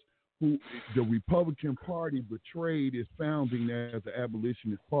was the Republican Party betrayed its founding as an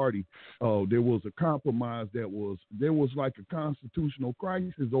abolitionist party. There was a compromise there was like a constitutional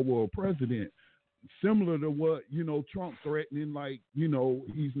crisis over a president similar to what, Trump threatening, like,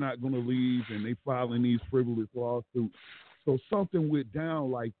 he's not going to leave and they filing these frivolous lawsuits. So something went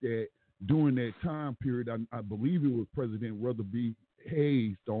down like that during that time period. I believe it was President Rutherford B.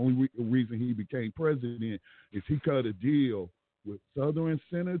 Hayes. The only reason he became president is he cut a deal with Southern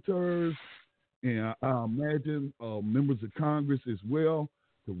senators and I imagine members of Congress as well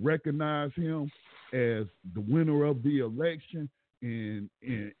to recognize him as the winner of the election. And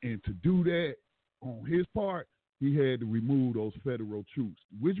to do that on his part, he had to remove those federal troops,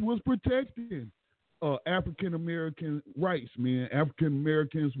 which was protecting African American rights, man. African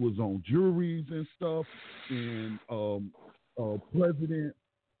Americans was on juries and stuff, and President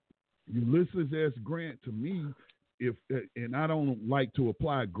Ulysses S. Grant, to me, and I don't like to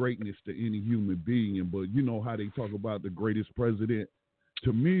apply greatness to any human being, but you know how they talk about the greatest president.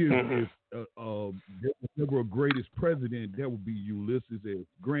 To me, if there was never a greatest president, that would be Ulysses S.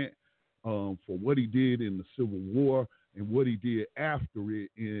 Grant for what he did in the Civil War and what he did after it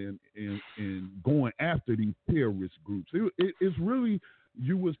in going after these terrorist groups. It's really,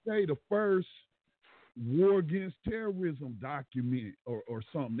 you would say, the first war against terrorism document or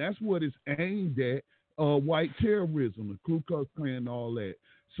something. That's what it's aimed at, white terrorism, the Ku Klux Klan and all that.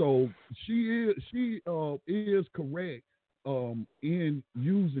 So she is correct in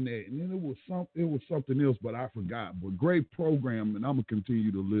using that. And then it was something else, but I forgot. But great program, and I'm gonna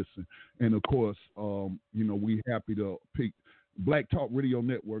continue to listen. And of course, we happy to pick Black Talk Radio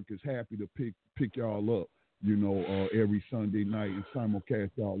Network is happy to pick y'all up, every Sunday night and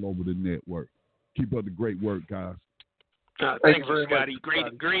simulcast all over the network. Keep up the great work, guys. Thank you, Scotty.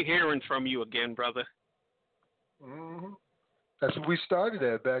 Great hearing from you again, brother. Mm-hmm. That's what we started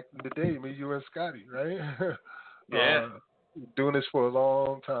at back in the day, me, you, and Scotty, right? Yeah. Doing this for a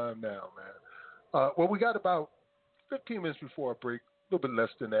long time now, man. Well, we got about 15 minutes before our break, a little bit less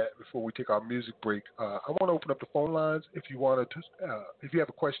than that before we take our music break. I want to open up the phone lines. If you if you have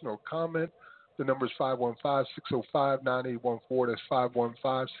a question or comment, the number is 515-605-9814. That's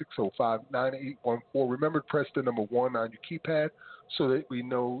 515-605-9814. Remember to press the number 1 on your keypad so that we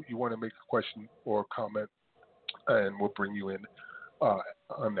know you want to make a question or a comment, and we'll bring you in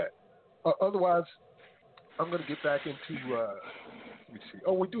on that. Otherwise, I'm going to get back into, let me see.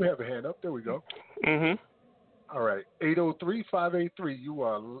 Oh, we do have a hand up. There we go. Mm-hmm. All right. 803-583. You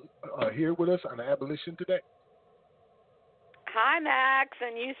are here with us on Abolition Today. Hi, Max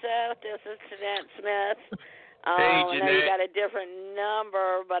and Yusuf. This is Jeanette Smith. Hey, I know Jeanette. you got a different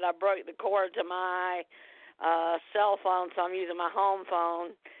number, but I broke the cord to my cell phone, so I'm using my home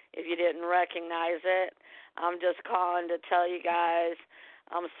phone if you didn't recognize it. I'm just calling to tell you guys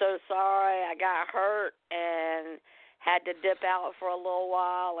I'm so sorry. I got hurt and had to dip out for a little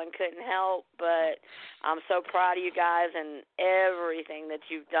while and couldn't help, but I'm so proud of you guys and everything that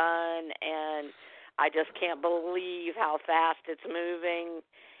you've done, and I just can't believe how fast it's moving.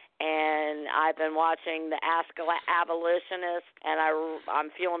 And I've been watching the Ask Abolitionist, and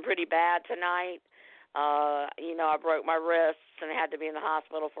I'm feeling pretty bad tonight. I broke my wrists and had to be in the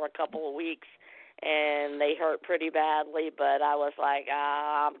hospital for a couple of weeks, and they hurt pretty badly, but I was like,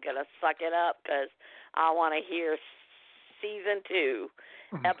 I'm going to suck it up because I want to hear Season 2,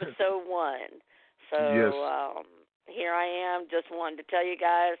 Episode 1. So yes. Here I am, just wanted to tell you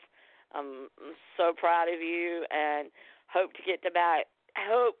guys I'm so proud of you and hope to get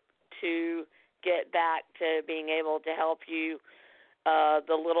back to being able to help you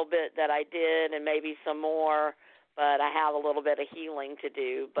the little bit that I did and maybe some more. But I have a little bit of healing to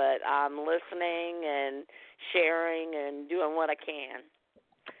do. But I'm listening and sharing and doing what I can.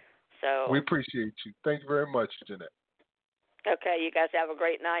 So we appreciate you. Thank you very much, Jeanette. Okay, you guys have a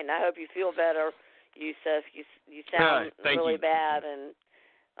great night, and I hope you feel better, Yusuf. You sound really bad, and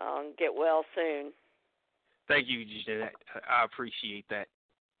get well soon. Thank you, Jeanette. I appreciate that.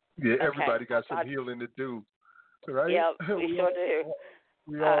 Yeah, everybody got some healing to do, right? Yep, we sure do.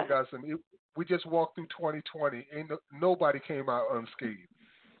 We all got some. We just walked through 2020. Nobody came out unscathed.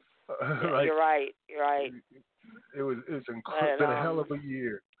 Right? You're right. It's been a hell of a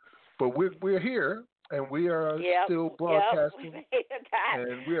year, but we're here and we are still broadcasting. We made it back.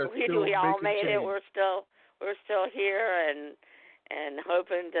 And we are still we all making made change. it. We're still here and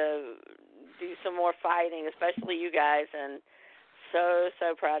hoping to do some more fighting, especially you guys. And so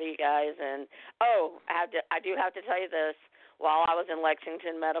proud of you guys. And I do have to tell you this. While I was in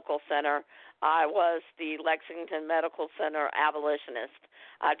Lexington Medical Center, I was the Lexington Medical Center abolitionist.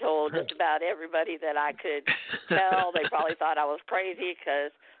 I told just about everybody that I could tell. They probably thought I was crazy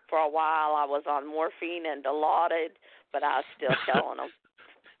because for a while I was on morphine and Dilaudid, but I was still telling them.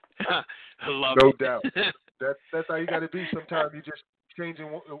 I love no it. doubt. That's how you got to be. Sometimes you just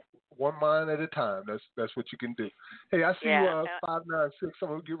changing one mind at a time. That's what you can do. Hey, I see you 596. I'm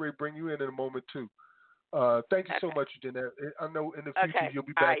gonna get ready to bring you in a moment too. Thank you so much, Jeanette. I know in the future you'll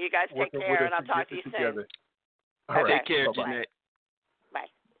be back. All right, you guys take care, and I'll talk to you soon. All right. Take care, Bye-bye. Jeanette. Bye.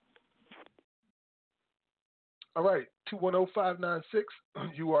 All right, 210-596.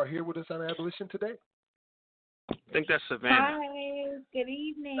 You are here with us on Abolition Today. I think that's Savannah. Hi, good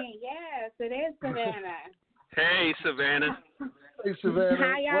evening. Yes, it is Savannah. Hey, Savannah. Hey, Savannah.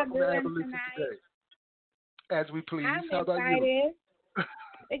 How y'all Welcome to doing Abolition tonight? Today. As we please. I'm How about excited. you?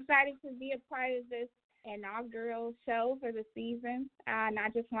 Excited to be a part of this inaugural show for the season. And I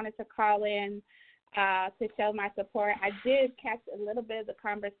just wanted to call in to show my support. I did catch a little bit of the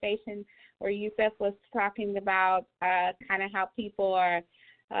conversation where Yusef was talking about kind of how people are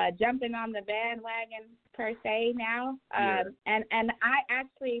jumping on the bandwagon per se now. And I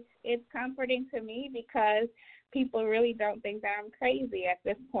actually, it's comforting to me because people really don't think that I'm crazy at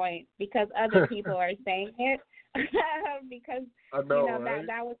this point because other people are saying it. Because I know, you know right?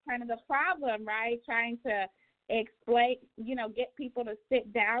 that was kind of the problem, right? Trying to explain, get people to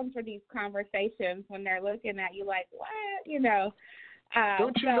sit down for these conversations when they're looking at you like, what,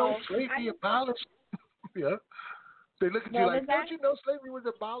 Don't you know slavery abolished? Yeah. They look at you like, don't you know slavery was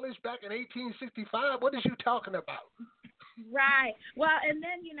abolished back in 1865? What is you talking about? Right. Well, and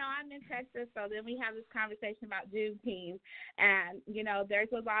then, I'm in Texas, so then we have this conversation about Juneteenth. And, there's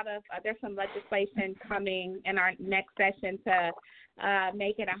some legislation coming in our next session to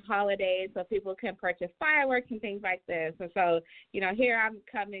make it a holiday so people can purchase fireworks and things like this. And so, here I'm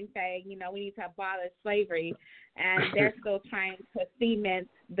coming saying, we need to abolish slavery. And they're still trying to cement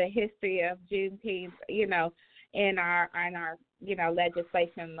the history of Juneteenth, in our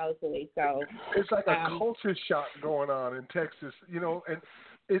legislation locally. So it's like a culture shock going on in Texas, and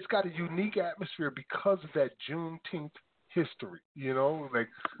it's got a unique atmosphere because of that Juneteenth history. Like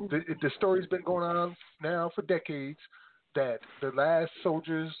the story's been going on now for decades that the last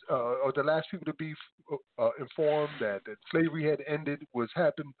soldiers or the last people to be informed that slavery had ended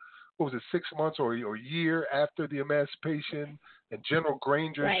happened. What was it, 6 months or a year after the emancipation, and General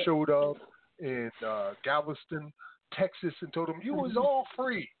Granger showed up in Galveston, Texas, and told them you was all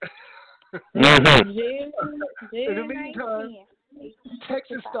free. In the meantime,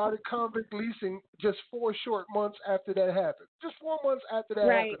 Texas started convict leasing just 4 short months after that happened. Just 4 months after that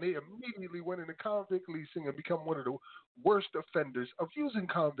happened, they immediately went into convict leasing and become one of the worst offenders of using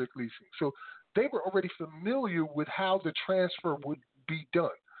convict leasing. So they were already familiar with how the transfer would be done,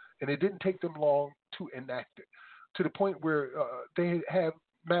 and it didn't take them long to enact it, to the point where they have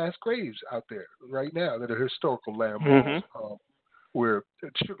mass graves out there right now that are historical landmarks, where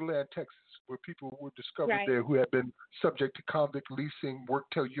Sugar Land, Texas, where people were discovered there who had been subject to convict leasing, work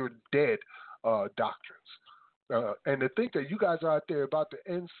till you're dead doctrines. And to think that you guys are out there about to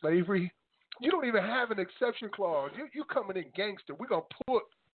end slavery, you don't even have an exception clause. You coming in gangster. We're going to put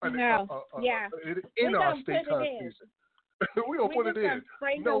in our state constitution. We're going to put it in.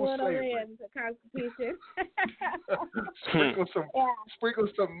 No slavery. In the Constitution. Sprinkle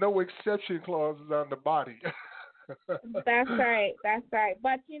some no exception clauses on the body. That's right.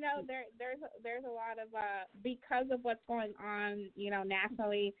 But there's a lot of because of what's going on,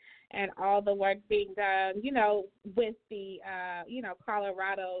 nationally, and all the work being done, with the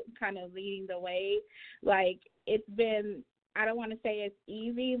Colorado kind of leading the way. Like it's been, I don't want to say it's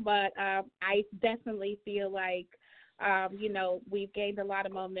easy, but I definitely feel like. We've gained a lot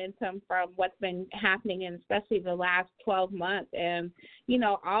of momentum from what's been happening in especially the last 12 months. And,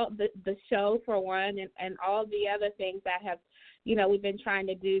 all the show for one and all the other things that have, we've been trying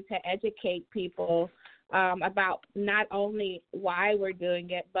to do to educate people about not only why we're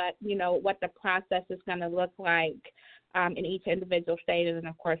doing it, but, what the process is going to look like in each individual state and,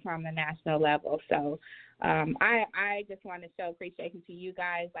 of course, on the national level. So I just want to show appreciation to you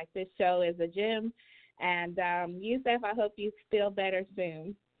guys. Like this show is a gem. And Yusef, I hope you feel better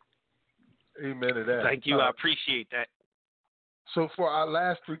soon. Amen to that. Thank you. I appreciate that. So for our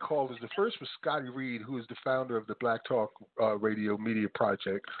last 3 callers, the first was Scotty Reed, who is the founder of the Black Talk Radio Media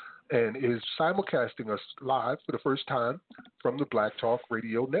Project and is simulcasting us live for the first time from the Black Talk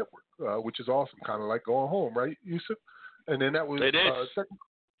Radio Network, which is awesome, kind of like going home, right, Yusef? And then that was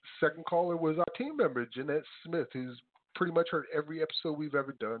second caller was our team member, Jeanette Smith, who's pretty much heard every episode we've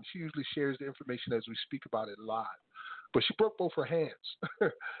ever done. She usually shares the information as we speak about it live. But she broke both her hands,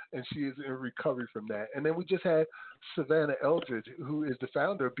 and she is in recovery from that. And then we just had Savannah Eldridge, who is the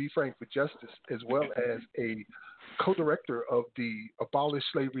founder of Be Frank for Justice, as well as a co-director of the Abolish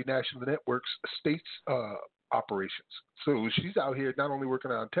Slavery National Network's states operations. So she's out here not only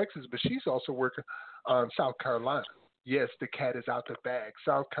working on Texas, but she's also working on South Carolina. yes, the cat is out the bag.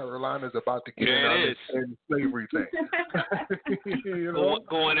 South Carolina is about to get in on this slavery thing. You know?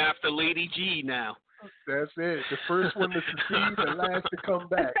 Going after Lady G now. That's it. The first one to secede, the last to come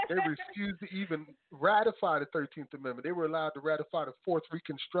back. They refused to even ratify the 13th Amendment. They were allowed to ratify the Fourth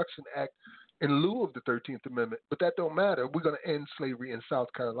Reconstruction Act in lieu of the 13th Amendment. But that don't matter. We're going to end slavery in South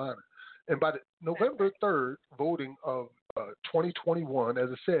Carolina. And by the November 3rd voting of 2021, as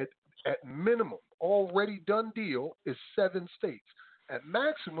I said, at minimum, already done deal is 7 states. At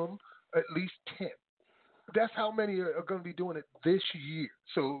maximum, at least 10. That's how many are going to be doing it this year.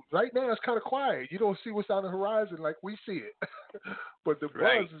 So right now it's kind of quiet. You don't see what's on the horizon like we see it. But the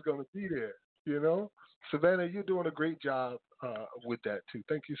buzz is going to be there, you know? Savannah, you're doing a great job with that, too.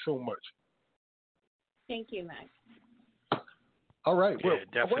 Thank you so much. Thank you, Max. All right. Well,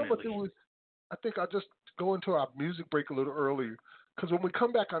 definitely. what I'm going to do is I think I'll just go into our music break a little earlier because when we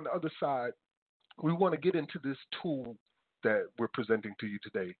come back on the other side, we want to get into this tool that we're presenting to you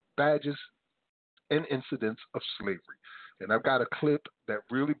today, Badges and Incidents of Slavery. And I've got a clip that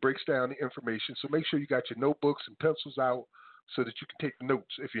really breaks down the information. So make sure you got your notebooks and pencils out so that you can take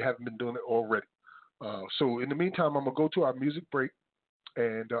notes if you haven't been doing it already. So in the meantime, I'm going to go to our music break.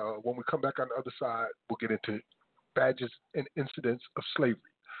 And when we come back on the other side, we'll get into Badges and Incidents of Slavery.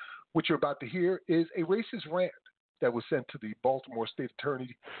 What you're about to hear is a racist rant that was sent to the Baltimore State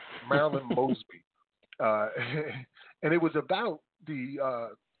Attorney, Marilyn Mosby. And it was about the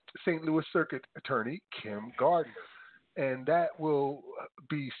St. Louis Circuit Attorney, Kim Gardner. And that will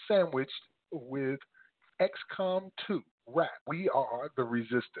be sandwiched with XCOM 2, rap. We are the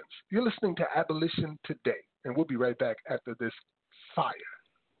resistance. You're listening to Abolition Today, and we'll be right back after this fire.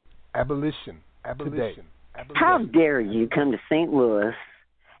 Abolition Today. How dare you come to St. Louis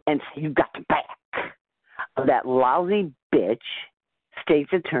and say you got the back of that lousy bitch,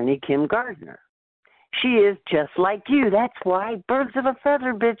 State's Attorney Kim Gardner? She is just like you. That's why. Birds of a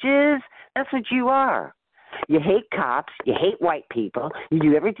feather, bitches. That's what you are. You hate cops. You hate white people. You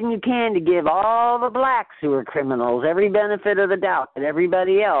do everything you can to give all the blacks who are criminals every benefit of the doubt, and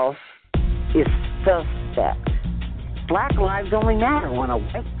everybody else is suspect. Black lives only matter when a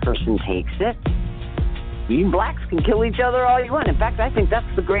white person takes it. You blacks can kill each other all you want. In fact, I think that's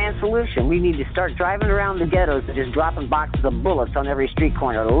the grand solution. We need to start driving around the ghettos and just dropping boxes of bullets on every street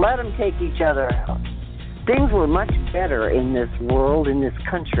corner. Let them take each other out. Things were much better in this world, in this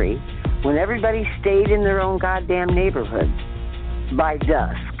country, when everybody stayed in their own goddamn neighborhoods by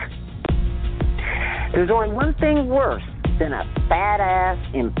dusk. There's only one thing worse than a fat-ass,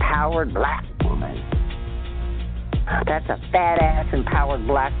 empowered black woman. That's a fat-ass, empowered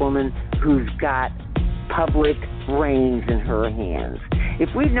black woman who's got public brains in her hands. If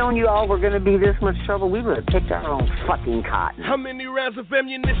we'd known you all were going to be this much trouble, we would have picked our own fucking cotton. How many rounds of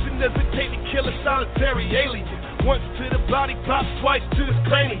ammunition does it take to kill a solitary alien? Once to the body, pop twice to the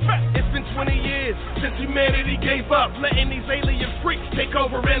cranium. It's been 20 years since humanity gave up, letting these alien freaks take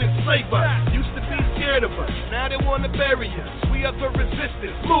over and enslave us. Used to be scared of us, now they want to bury us. We are the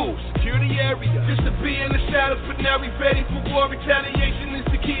resistance, move, secure the area. Used to be in the shadows, but now we ready for war. Retaliation is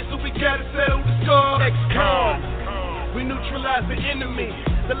the key, so we gotta settle the score. XCOM. We neutralize the enemy,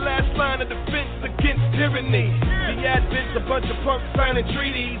 the last line of defense against tyranny. The advent's a bunch of punks signing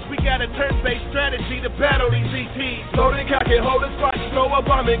treaties. We got a turn-based strategy to battle these ETs. Loading, cocking, holding, spotting, throw a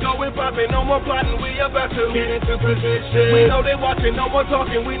bombing, going popping. No more plotting, we about to get into position. We know they watching, no more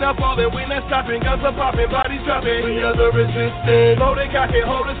talking. We not falling, we not stopping. Guns are popping, bodies dropping. We are the resistance. Loading, cocking,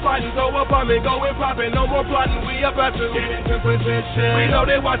 holding, spotting, throw a bombing, going popping. No more plotting, we about to get into position. We know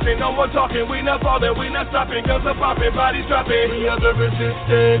they watching, no more talking. We not falling, we not stopping. Guns are popping, bodies dropping. We are the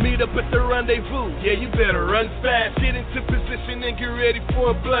resistance. Meet up at the rendezvous. Yeah, you better run fast. Get into position and get ready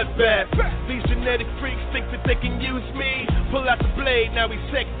for a bloodbath. These genetic freaks think that they can use me. Pull out the blade, now we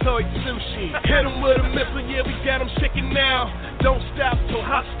sectoid sushi. Hit them with a missile, yeah, we got them shaking now. Don't stop till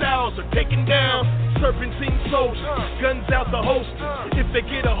hostiles are taken down. Serpentine soldiers, guns out the holster. If they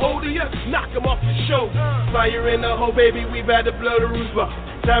get a hold of you, knock them off your shoulder. Fire in the hole, baby, we've had to blow the roof off.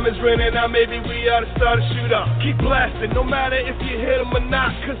 Time is running out, maybe we ought to start a shootout. Keep blasting, no matter if you hit them or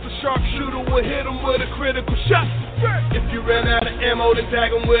not, cause the sharpshooter will hit them with a critical shot. If you run out of ammo, then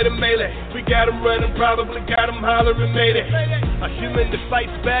tag them with a melee. We got them running, probably got them hollering mayday. A human that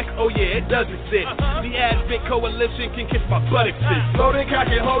fights back, oh yeah, it does exist. The Advent Coalition can kiss my butt inflicted. Loaded,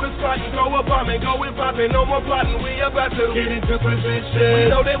 cocky, hold a spot and go up bombing, go and popping. No more plotting, we about to get into position.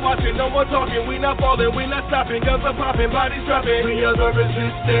 We know they watching, no more talking. We not falling, we not stopping. Guns are popping, bodies dropping. We are the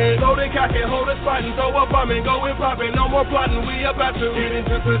resistance. Loaded, cocky, hold a spot and go up bombing, go and popping. No more plotting, we about to get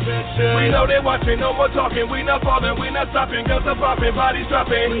into position. We know they watching, no more talking. We not falling, we not stopping. Guns are popping, bodies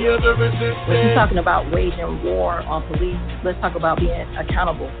dropping. We are the resistance. When you're talking about waging war on police, let's talk about being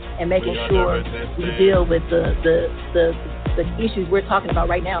accountable and making sure we deal with the issues we're talking about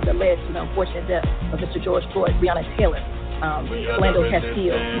right now that led to the unfortunate death of Mr. George Floyd, Breonna Taylor, Philando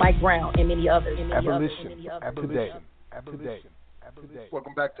Castile, Mike Brown, and many others. Abolition today.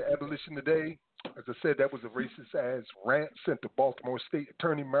 Welcome back to Abolition Today. As I said, that was a racist-ass rant sent to Baltimore State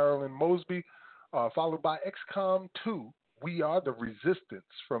Attorney Marilyn Mosby, followed by XCOM 2, We Are the Resistance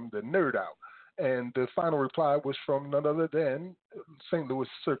from the Nerd Out. And the final reply was from none other than St. Louis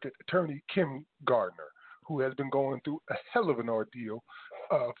Circuit Attorney Kim Gardner, who has been going through a hell of an ordeal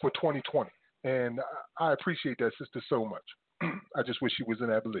for 2020. And I appreciate that sister so much. I just wish she was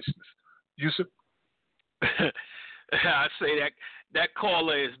an abolitionist. Yusuf? I say that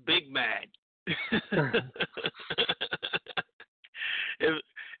caller is big mad. if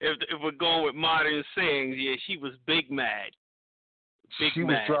we're going with modern sayings, yeah, she was big mad. She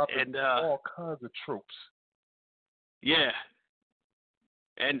was dropping all kinds of tropes. Yeah.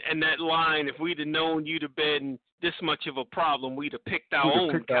 And that line, if we'd have known you'd have been this much of a problem, we'd have picked our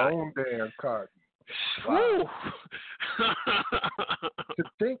own cotton. Our own damn cotton. Wow. To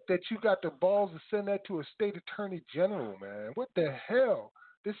think that you got the balls to send that to a state attorney general, man. What the hell?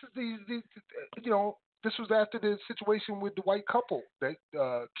 This is this was after the situation with the white couple that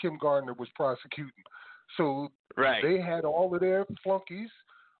Kim Gardner was prosecuting. So they had all of their flunkies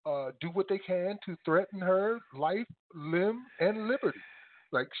do what they can to threaten her life, limb, and liberty.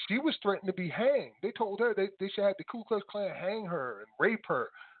 Like, she was threatened to be hanged. They told her they should have the Ku Klux Klan hang her and rape her,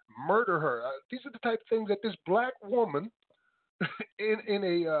 murder her. These are the type of things that this black woman in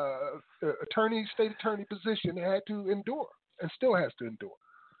a state attorney position had to endure and still has to endure.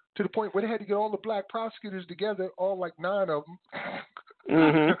 To the point where they had to get all the black prosecutors together, all like 9 of them.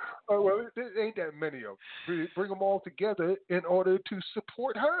 Mm-hmm. Well, there ain't that many of them. Bring them all together in order to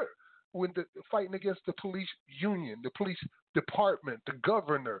support her when fighting against the police union, the police department, the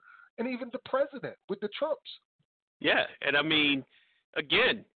governor, and even the president with the Trumps. Yeah, and I mean,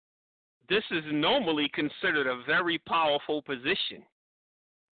 again, this is normally considered a very powerful position.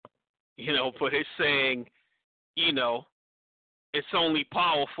 But it's saying, it's only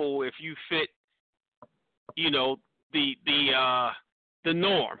powerful if you fit, the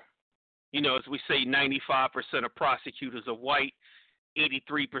norm. As we say, 95% of prosecutors are white,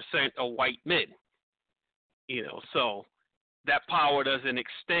 83% are white men. So that power doesn't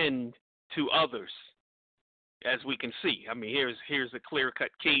extend to others, as we can see. I mean, here's a clear-cut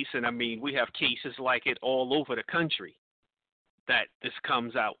case, and I mean, we have cases like it all over the country that this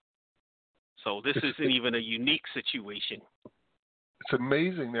comes out. So this isn't even a unique situation. It's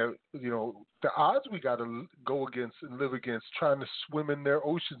amazing that, the odds we got to go against and live against trying to swim in their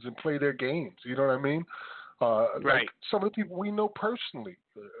oceans and play their games. You know what I mean? Right. Like some of the people we know personally,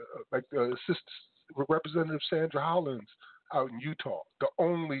 like Representative Sandra Hollins out in Utah, the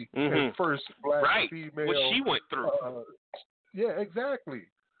only and first black female. What she went through. Yeah, exactly.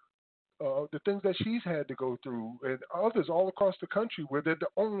 The things that she's had to go through, and others all across the country where they're the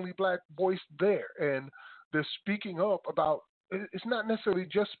only black voice there, and they're speaking up about. It's not necessarily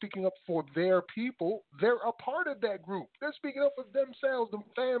just speaking up for their people. They're a part of that group. They're speaking up for themselves, their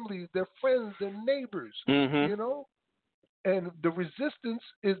families, their friends, their neighbors, And the resistance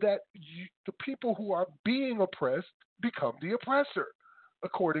is that the people who are being oppressed become the oppressor,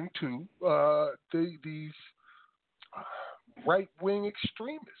 according to these right-wing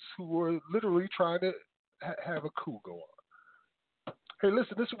extremists who are literally trying to have a coup go on. Hey,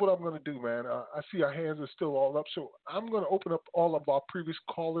 listen, this is what I'm going to do, man. I see our hands are still all up, so I'm going to open up all of our previous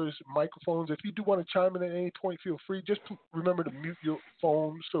callers' microphones. If you do want to chime in at any point, feel free. Just remember to mute your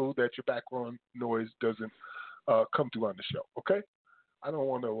phone so that your background noise doesn't come through on the show, okay? I don't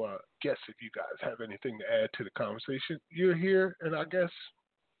want to guess if you guys have anything to add to the conversation. You're here, and I guess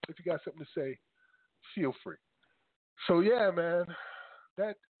if you got something to say, feel free. So, yeah, man,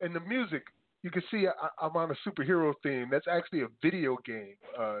 that and the music. You can see I'm on a superhero theme. That's actually a video game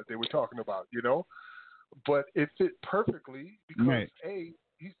they were talking about, But it fit perfectly because,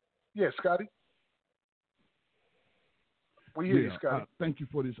 Scotty? We hear you, Scotty. Thank you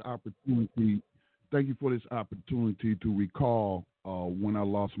for this opportunity thank you for this opportunity to recall when I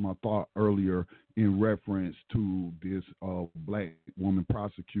lost my thought earlier in reference to this black woman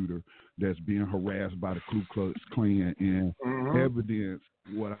prosecutor that's being harassed by the Ku Klux Klan, and evidence.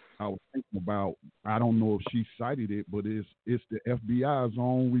 What I was thinking about, I don't know if she cited it, but it's the FBI's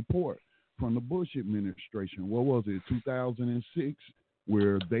own report from the Bush administration. What was it, 2006?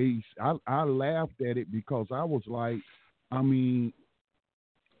 Where I laughed at it because I was like, I mean,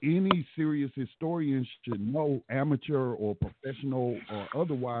 any serious historian should know, amateur or professional or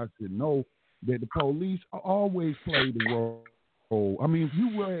otherwise, should know that the police always play the role. I mean, if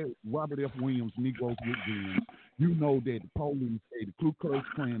you read Robert F. Williams' Negroes with Guns, you know that the police, the Ku Klux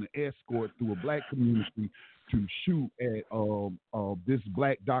Klan, an escort through a black community to shoot at this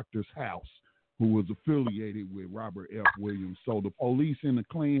black doctor's house who was affiliated with Robert F. Williams. So the police and the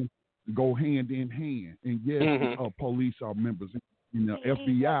Klan go hand in hand. And yes, police are members in the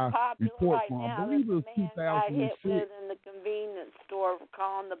FBI report right from, now, I believe it was man got hit 2006. with in the convenience store for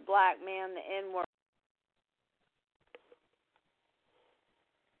calling the black man the N-word.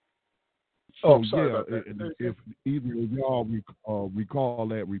 So, if either of y'all recall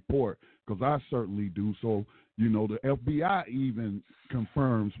that report, because I certainly do. So, you know, the FBI even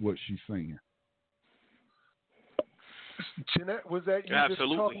confirms what she's saying. Jeanette, was that you just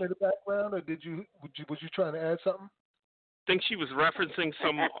talking in the background, or was you trying to add something? I think she was referencing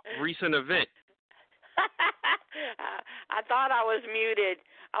some recent event. I thought I was muted.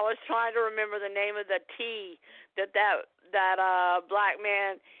 I was trying to remember the name of the tea that black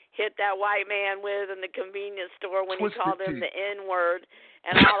man hit that white man with in the convenience store when he called him the N-word.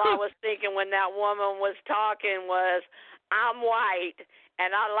 And all I was thinking when that woman was talking was, I'm white,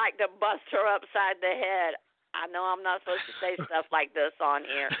 and I'd like to bust her upside the head. I know I'm not supposed to say stuff like this on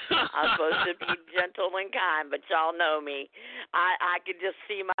here. I'm supposed to be gentle and kind, but y'all know me. I could just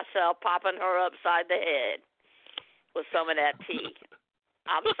see myself popping her upside the head with some of that tea.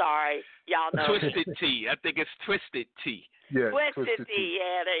 I'm sorry. Y'all know Twisted tea. I think it's twisted tea. Yeah, twisted tea.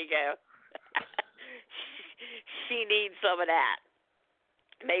 Yeah, there you go. She needs some of that.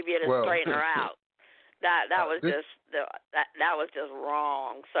 Maybe it'll straighten her out. That was just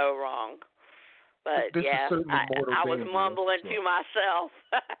wrong. So wrong. But yeah, I was mumbling to myself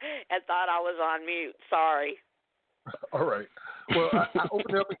and thought I was on mute. Sorry. All right. Well, I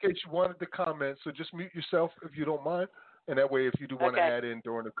opened it up in case you wanted to comment, so just mute yourself if you don't mind. And that way, if you do want to add in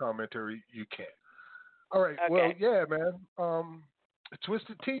during the commentary, you can. All right. Okay. Well, yeah, man.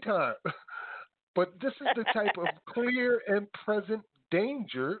 Twisted tea time. But this is the type of clear and present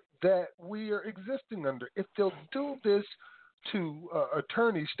danger that we are existing under. If they'll do this to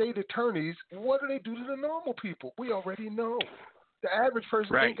state attorneys, what do they do to the normal people? We already know. The average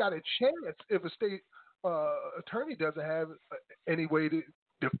person ain't got a chance if a state attorney doesn't have any way to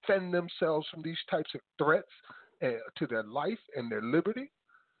defend themselves from these types of threats to their life and their liberty.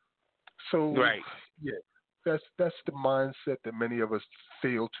 So, yeah, that's the mindset that many of us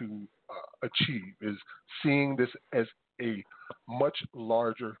fail to achieve, is seeing this as a much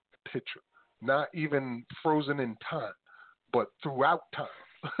larger picture, not even frozen in time, but throughout time.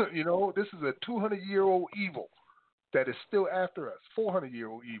 You know, this is a 200-year-old evil that is still after us,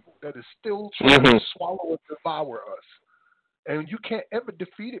 400-year-old evil that is still trying to swallow and devour us. And you can't ever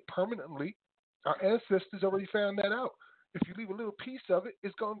defeat it permanently. Our ancestors already found that out. If you leave a little piece of it,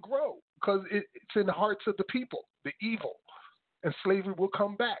 it's going to grow because it's in the hearts of the people, the evil, and slavery will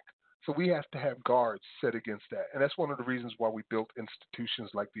come back. So we have to have guards set against that. And that's one of the reasons why we built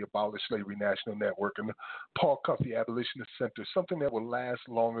institutions like the Abolish Slavery National Network and the Paul Cuffey Abolitionist Center, something that will last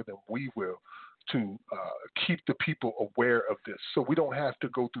longer than we will, to keep the people aware of this. So we don't have to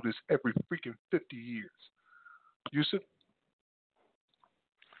go through this every freaking 50 years. Yusuf?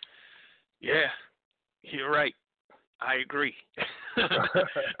 Yeah, you're right. I agree.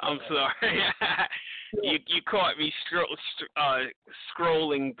 I'm sorry. You caught me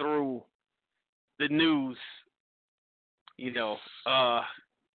scrolling through the news, you know.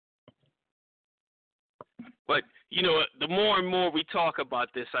 But, you know, the more and more we talk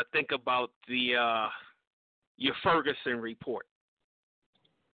about this, I think about your Ferguson report.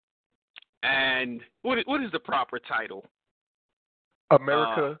 And what is the proper title?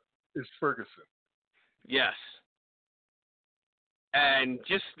 America is Ferguson. Yes. And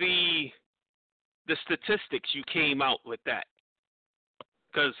just the statistics you came out with that,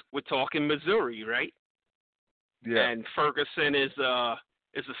 because we're talking Missouri, right? Yeah. And Ferguson is a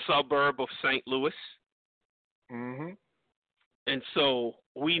suburb of St. Louis. Mm-hmm. And so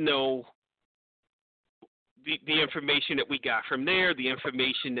we know the information that we got from there, the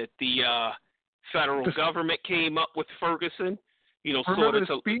information that the federal government came up with Ferguson. Remember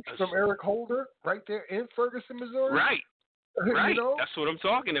the speech from Eric Holder right there in Ferguson, Missouri? Right. Right. You know? That's what I'm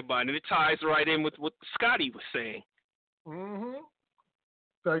talking about. And it ties right in with what Scotty was saying. Mm-hmm.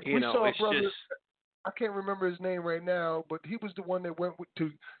 Like we saw a brother, I can't remember his name right now, but he was the one that went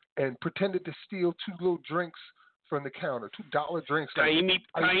and pretended to steal 2 little drinks from the counter, $2 drinks.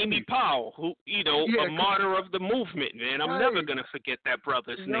 Kaimi Powell, who, a martyr of the movement, man. I'm never going to forget that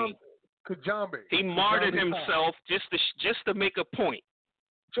brother's name. Kajambe. He martyred himself just to make a point.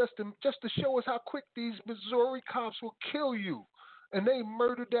 Just to show us how quick these Missouri cops will kill you. And they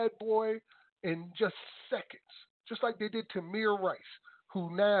murdered that boy in just seconds, just like they did to Mir Rice,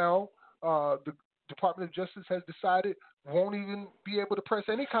 who now the Department of Justice has decided won't even be able to press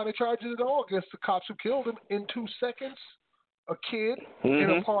any kind of charges at all against the cops who killed him in 2 seconds. A kid in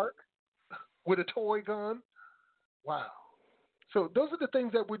a park with a toy gun. Wow. So those are the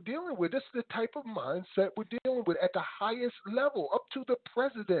things that we're dealing with. This is the type of mindset we're dealing with at the highest level, up to the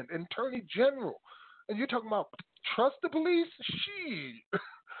president and attorney general. And you're talking about trust the police? Shit.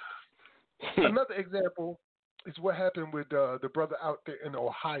 Another example is what happened with the brother out there in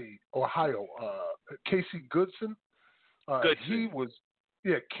Ohio, Casey Goodson. He was,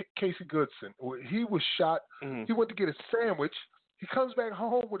 Casey Goodson. He was shot. He went to get a sandwich. He comes back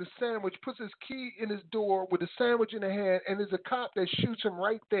home with a sandwich, puts his key in his door with a sandwich in the hand, and there's a cop that shoots him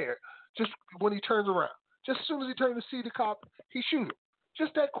right there just when he turns around. Just as soon as he turns to see the cop, he shoots him.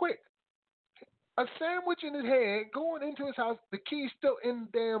 Just that quick. A sandwich in his hand, going into his house, the key's still in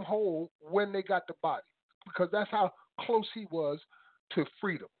the damn hole when they got the body. Because that's how close he was to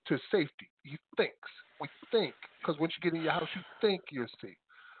freedom, to safety. He thinks. We think. Because once you get in your house, you think you're safe.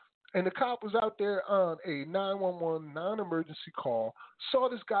 And the cop was out there on a 911 non-emergency call, saw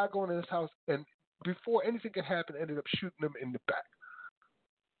this guy going in his house, and before anything could happen, ended up shooting him in the back.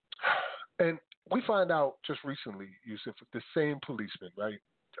 And we find out just recently, Yusuf, the same policeman, right,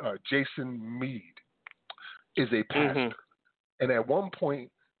 Jason Meade, is a pastor. And at one point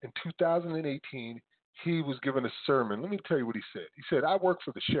in 2018, he was given a sermon. Let me tell you what he said. He said, I work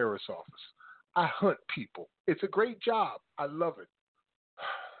for the sheriff's office. I hunt people. It's a great job. I love it.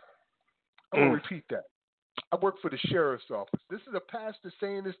 I'm going to repeat that. I work for the sheriff's office. This is a pastor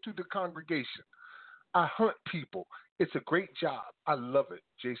saying this to the congregation. I hunt people. It's a great job. I love it.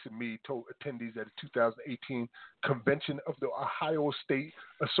 Jason Meade told attendees at the 2018 convention of the Ohio State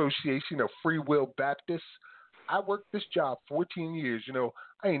Association of Free Will Baptists. I worked this job 14 years.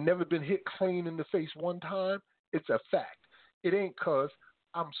 I ain't never been hit clean in the face one time. It's a fact. It ain't because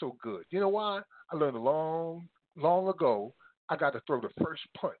I'm so good. You know why? I learned long ago I got to throw the first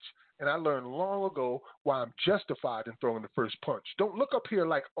punch. And I learned long ago why I'm justified in throwing the first punch. Don't look up here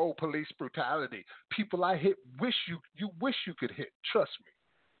like, oh, police brutality. People I hit you wish you could hit. Trust me.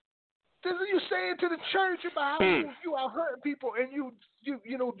 This is you saying to the church about how you out hurting people, and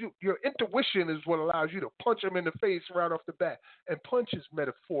your intuition is what allows you to punch them in the face right off the bat. And punch is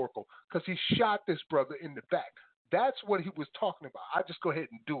metaphorical because he shot this brother in the back. That's what he was talking about. I just go ahead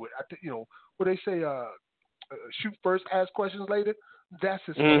and do it. What they say, shoot first, ask questions later. That's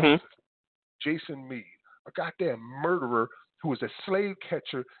his philosophy. Jason Meade, a goddamn murderer who was a slave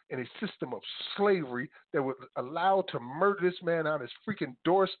catcher in a system of slavery that was allowed to murder this man on his freaking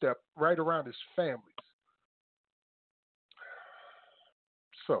doorstep right around his families.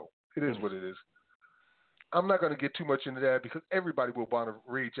 So, it is what it is. I'm not going to get too much into that because everybody will want to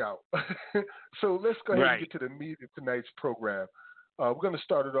rage out. So let's go ahead and get to the meat of tonight's program. We're going to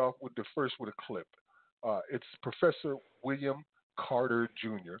start it off with a clip. It's Professor William Carter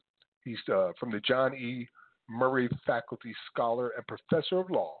Jr. He's from the John E. Murray Faculty Scholar and Professor of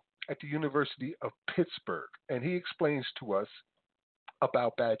Law at the University of Pittsburgh. And he explains to us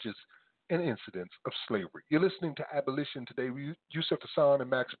about badges and incidents of slavery. You're listening to Abolition Today with Yusuf Hassan and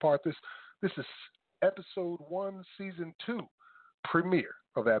Max Parthas. This is Episode 1, Season 2, premiere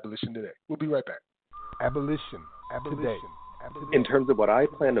of Abolition Today. We'll be right back. Abolition Today. In terms of what I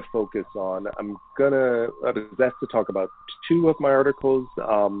plan to focus on, I was asked to talk about 2 of my articles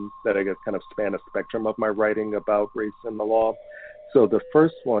that I guess kind of span a spectrum of my writing about race and the law. So the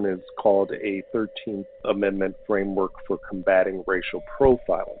first one is called A 13th Amendment Framework for Combating Racial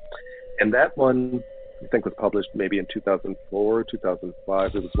Profiling. And that one, I think, was published maybe in 2004 or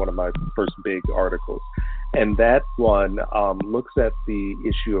 2005. It was one of my first big articles. And that one looks at the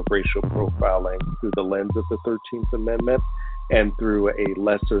issue of racial profiling through the lens of the 13th Amendment and through a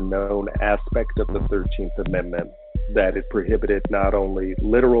lesser-known aspect of the 13th Amendment, that it prohibited not only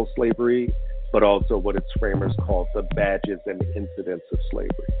literal slavery, but also what its framers called the badges and incidents of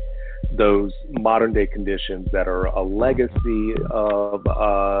slavery. Those modern-day conditions that are a legacy of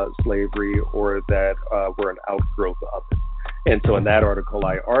slavery or that were an outgrowth of it. And so in that article,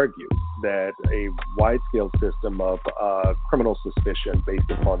 I argue that a wide-scale system of criminal suspicion based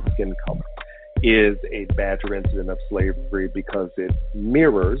upon skin color is a badger incident of slavery because it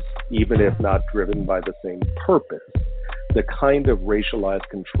mirrors, even if not driven by the same purpose, the kind of racialized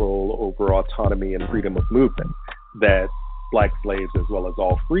control over autonomy and freedom of movement that Black slaves, as well as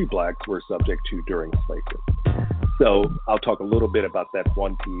all free Blacks, were subject to during slavery. So I'll talk a little bit about that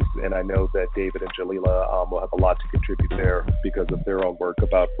one piece, and I know that David and Jalila will have a lot to contribute there because of their own work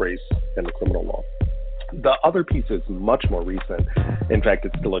about race and the criminal law. The other piece is much more recent. In fact,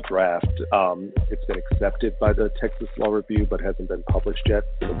 it's still a draft. It's been accepted by the Texas Law Review, but hasn't been published yet.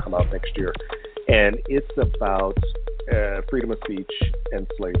 It'll come out next year. And it's about freedom of speech and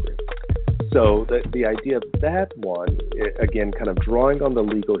slavery. So the idea of that one, again, kind of drawing on the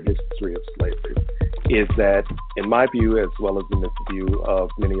legal history of slavery, is that, in my view, as well as in the view of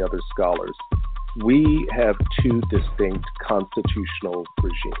many other scholars, we have two distinct constitutional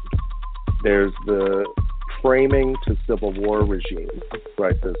regimes. There's the framing to Civil War regime,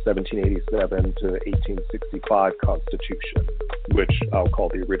 right, the 1787 to 1865 Constitution, which I'll call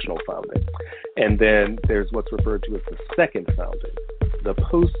the original founding. And then there's what's referred to as the second founding, the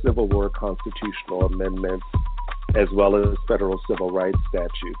post-Civil War constitutional amendments, as well as federal civil rights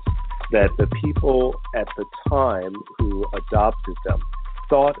statutes, that the people at the time who adopted them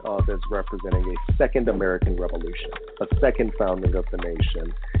thought of as representing a second American Revolution, a second founding of the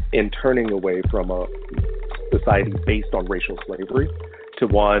nation, in turning away from a society based on racial slavery to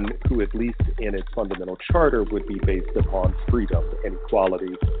one who, at least in its fundamental charter, would be based upon freedom and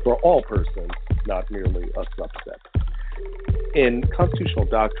equality for all persons, not merely a subset. In constitutional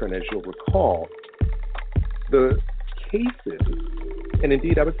doctrine, as you'll recall, the cases, and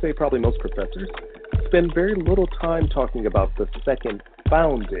indeed I would say probably most professors, spend very little time talking about the second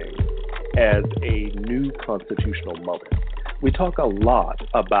founding as a new constitutional moment. We talk a lot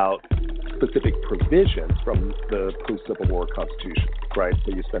about specific provisions from the post-Civil War Constitution, right?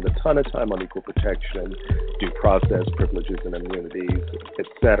 So you spend a ton of time on equal protection, due process, privileges and immunities,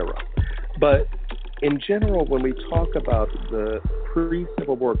 etc. But in general, when we talk about the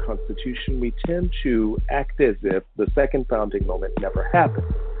pre-Civil War Constitution, we tend to act as if the second founding moment never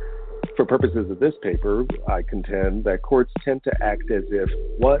happened. For purposes of this paper, I contend that courts tend to act as if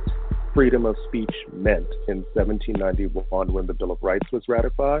what freedom of speech meant in 1791 when the Bill of Rights was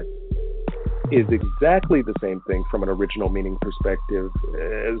ratified is exactly the same thing from an original meaning perspective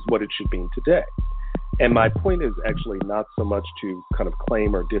as what it should mean today. And my point is actually not so much to kind of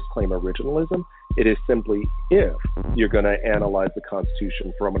claim or disclaim originalism. It is simply, if you're going to analyze the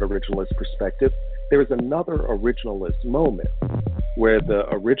Constitution from an originalist perspective, there is another originalist moment where the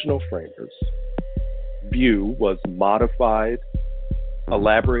original framers' view was modified,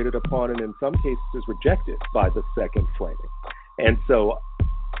 elaborated upon, and in some cases rejected by the second framing. And so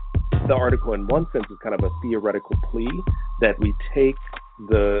the article in one sense is kind of a theoretical plea that we take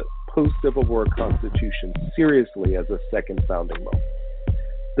the post-Civil War Constitution seriously as a second founding moment.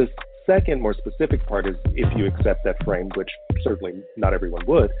 The second, more specific part is, if you accept that frame, which certainly not everyone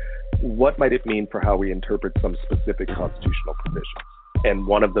would, what might it mean for how we interpret some specific constitutional provisions? And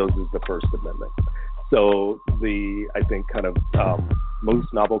one of those is the First Amendment. So the, I think, kind of most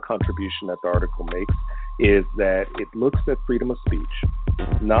novel contribution that the article makes is that it looks at freedom of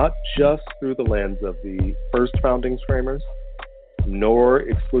speech, not just through the lens of the first founding framers, nor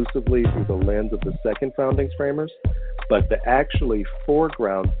exclusively through the lens of the second founding framers, but that actually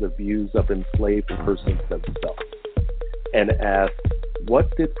foregrounds the views of enslaved persons themselves and asks,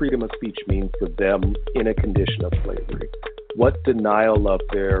 what did freedom of speech mean for them in a condition of slavery? What denial of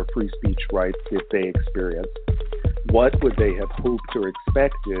their free speech rights did they experience? What would they have hoped or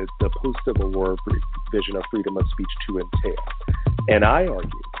expected the post-Civil War vision of freedom of speech to entail? And I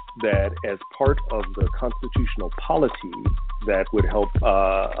argue that as part of the constitutional polity that would help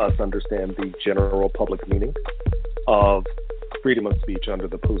us understand the general public meaning of freedom of speech under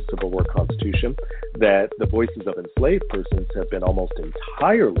the post-Civil War Constitution, that the voices of enslaved persons have been almost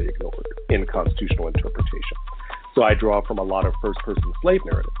entirely ignored in constitutional interpretation. So I draw from a lot of first-person slave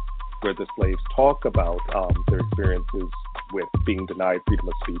narratives, where the slaves talk about their experiences with being denied freedom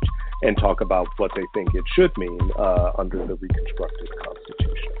of speech and talk about what they think it should mean under the reconstructed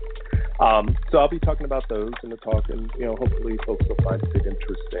Constitution. So I'll be talking about those in the talk, and hopefully folks will find it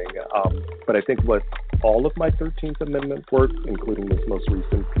interesting. But I think what all of my 13th Amendment work, including this most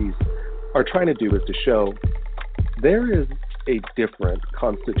recent piece, are trying to do is to show there is a different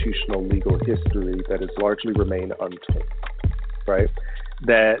constitutional legal history that has largely remained untold, right?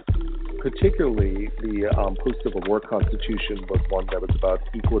 That particularly the Post-Civil War Constitution was one that was about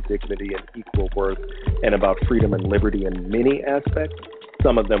equal dignity and equal worth and about freedom and liberty in many aspects.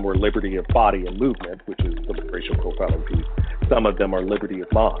 Some of them were liberty of body and movement, which is the racial profiling piece. Some of them are liberty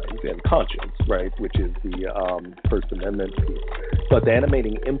of mind and conscience, right, which is the First Amendment piece. But the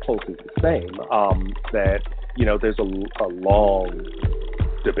animating impulse is the same, that, there's a long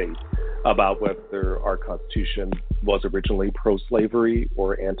debate about whether our Constitution was originally pro-slavery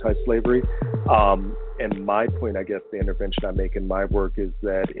or anti-slavery. And my point, I guess, the intervention I make in my work is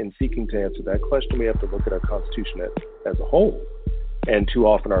that in seeking to answer that question, we have to look at our Constitution as a whole. And too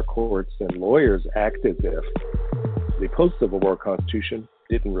often our courts and lawyers act as if the post-Civil War Constitution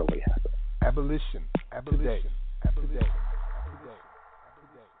didn't really happen. Abolition.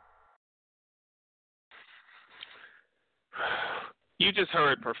 You just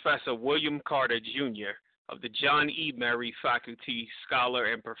heard Professor William Carter, Jr. of the John E. Murray Faculty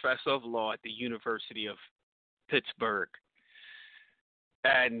Scholar and Professor of Law at the University of Pittsburgh.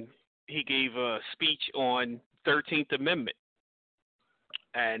 And he gave a speech on 13th Amendment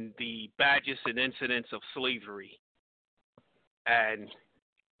and the badges and incidents of slavery. And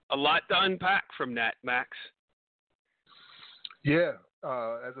a lot to unpack from that, Max. Yeah.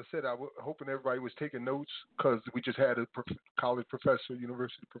 As I said, I was hoping everybody was taking notes because we just had a college professor,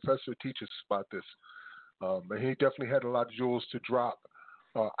 university professor teach us about this. And he definitely had a lot of jewels to drop.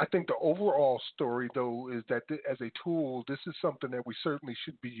 I think the overall story, though, is that as a tool, this is something that we certainly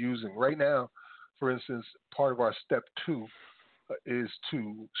should be using. Right now, for instance, part of our step 2 is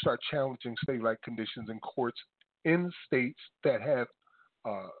to start challenging slave-like conditions in courts in states that have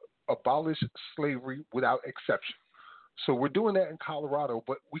abolished slavery without exception. So we're doing that in Colorado,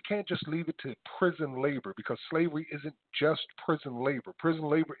 but we can't just leave it to prison labor because slavery isn't just prison labor. Prison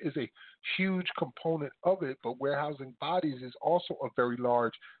labor is a huge component of it, but warehousing bodies is also a very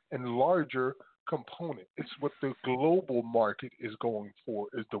large and larger component. It's what the global market is going for,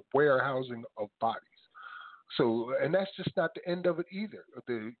 is the warehousing of bodies. So, and that's just not the end of it either.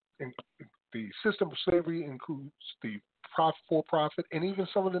 The system of slavery includes the for-profit and even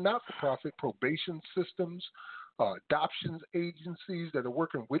some of the not-for-profit probation systems, adoptions agencies that are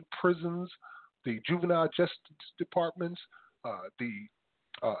working with prisons, the juvenile justice departments, the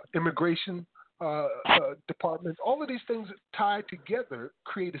immigration departments. All of these things tied together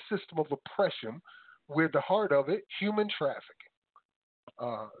create a system of oppression where the heart of it, human trafficking.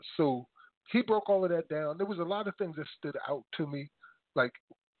 So he broke all of that down. There was a lot of things that stood out to me, like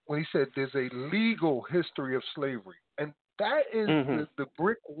when he said there's a legal history of slavery. And that is the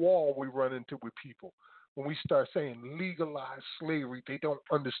brick wall we run into with people. When we start saying legalized slavery, they don't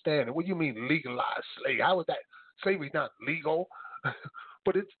understand it. What do you mean legalized slavery? How is that? Slavery's not legal.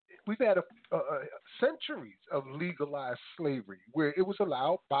 But we've had centuries of legalized slavery where it was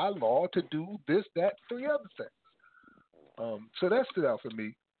allowed by law to do this, that, 3 other things. So that stood out for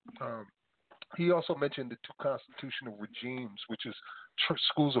me. He also mentioned the 2 constitutional regimes, which is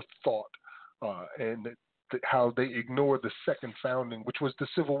schools of thought, and how they ignored the second founding, which was the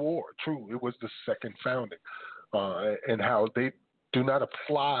Civil War. True, it was the second founding, and how they do not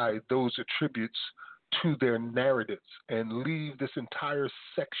apply those attributes to their narratives and leave this entire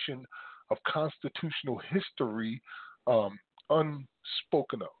section of constitutional history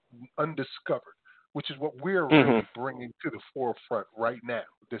unspoken of, undiscovered, which is what we're really bringing to the forefront right now,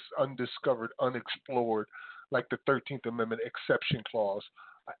 this undiscovered, unexplored, like the 13th Amendment exception clause,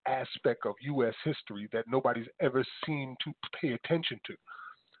 aspect of U.S. history that nobody's ever seemed to pay attention to.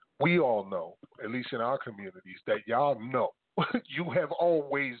 We all know, at least in our communities, that y'all know. You have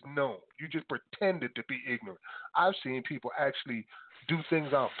always known. You just pretended to be ignorant. I've seen people actually do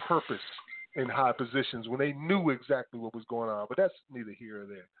things on purpose in high positions when they knew exactly what was going on, but that's neither here or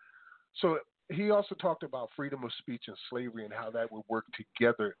there. So he also talked about freedom of speech and slavery and how that would work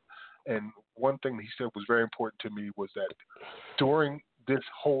together. And one thing that he said was very important to me was that during this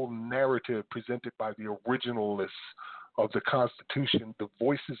whole narrative presented by the originalists of the Constitution, the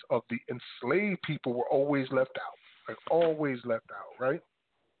voices of the enslaved people were always left out. Like always left out, right?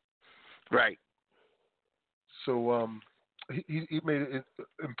 Right. So he made it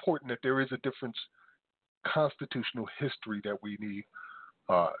important that there is a different constitutional history that we need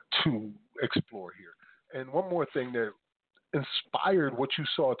to explore here. And one more thing that inspired what you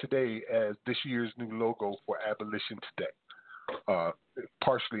saw today as this year's new logo for Abolition Today.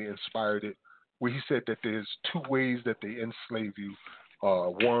 Partially inspired it, where he said that there's 2 ways that they enslave you.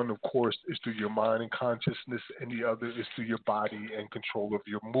 One, of course, is through your mind and consciousness, and the other is through your body and control of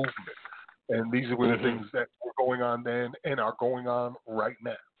your movement. And these were the things that were going on then and are going on right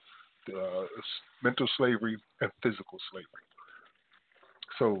now. Mental slavery and physical slavery.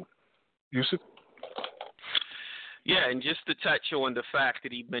 So Yusuf? Yeah, and just to touch on the fact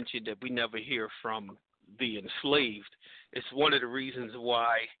that he mentioned that we never hear from the enslaved, it's one of the reasons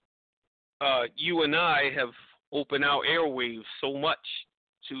why you and I have opened our airwaves so much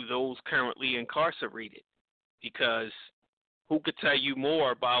to those currently incarcerated, because who could tell you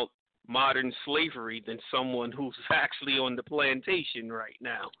more about modern slavery than someone who's actually on the plantation right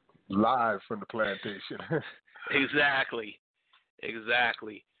now? Live from the plantation. Exactly.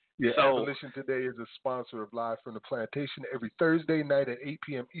 Yeah, So, Abolition Today is a sponsor of Live from the Plantation every Thursday night at 8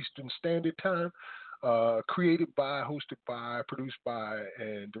 p.m. Eastern Standard Time. Created by, hosted by, produced by,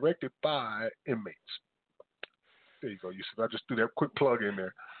 and directed by inmates. There you go, Yusuf. I just threw that quick plug in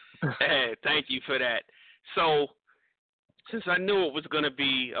there. Hey, thank you for that. So, since I knew it was going to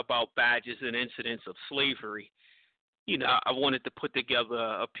be about badges and incidents of slavery, I wanted to put together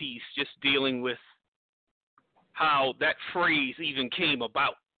a piece just dealing with how that phrase even came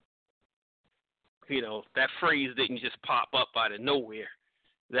about. That phrase didn't just pop up out of nowhere,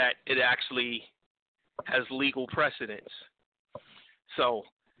 that it actually has legal precedence. So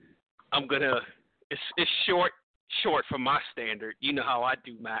I'm going to, it's short for my standard. You know how I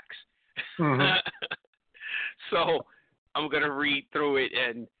do, Max. Mm-hmm. So I'm going to read through it,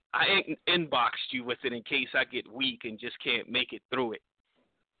 and I inboxed you with it in case I get weak and just can't make it through it.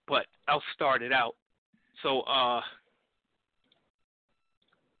 But I'll start it out. So,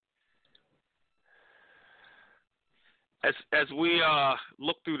 as we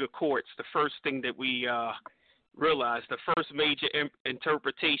look through the courts, the first thing that we realized, the first major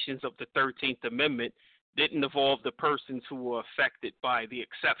interpretations of the 13th Amendment didn't involve the persons who were affected by the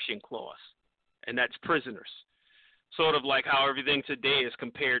exception clause, and that's prisoners. Sort of like how everything today is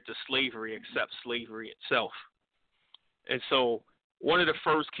compared to slavery, except slavery itself. And so one of the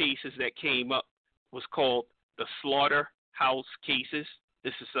first cases that came up was called the Slaughterhouse Cases.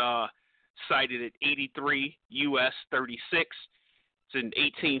 This is cited at 83 U.S. 36. It's in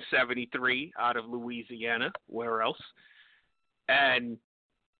 1873 out of Louisiana. Where else? And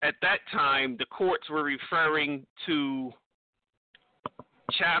at that time, the courts were referring to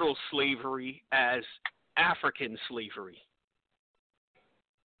chattel slavery as African slavery.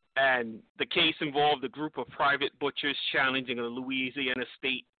 And the case involved a group of private butchers challenging a Louisiana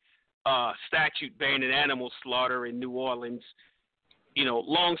state statute banning animal slaughter in New Orleans.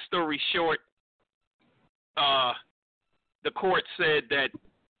 Long story short, the court said that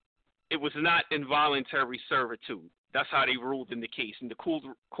it was not involuntary servitude. That's how they ruled in the case. And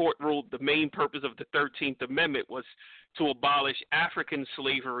the court ruled the main purpose of the 13th Amendment was to abolish African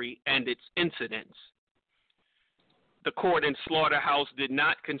slavery and its incidents. The court in Slaughterhouse did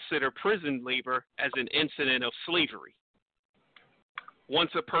not consider prison labor as an incident of slavery.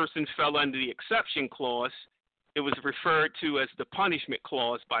 Once a person fell under the exception clause, it was referred to as the punishment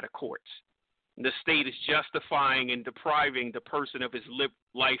clause by the courts. The state is justifying and depriving the person of his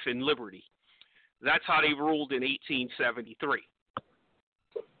life and liberty. That's how they ruled in 1873.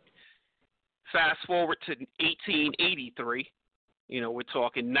 Fast forward to 1883, we're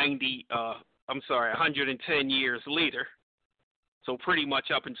talking 110 years later. So pretty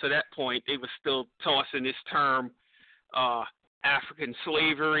much up until that point, they were still tossing this term African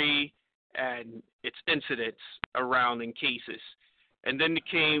slavery and its incidents around in cases. And then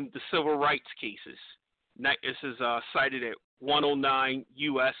came the civil rights cases. This is cited at 109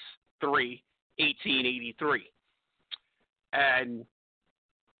 U.S. 3, 1883. And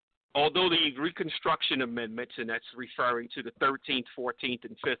although the Reconstruction Amendments, and that's referring to the 13th, 14th,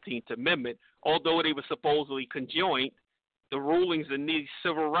 and 15th Amendment, although they were supposedly conjoined, the rulings in these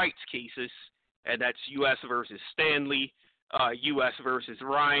civil rights cases, and that's U.S. versus Stanley, U.S. versus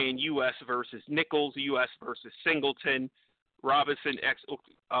Ryan, U.S. versus Nichols, U.S. versus Singleton, Robinson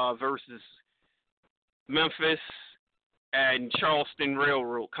versus Memphis, and Charleston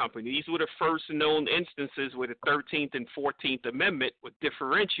Railroad Company. These were the first known instances where the 13th and 14th Amendment were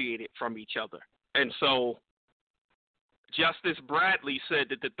differentiated from each other. And so Justice Bradley said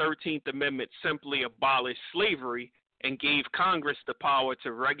that the 13th Amendment simply abolished slavery and gave Congress the power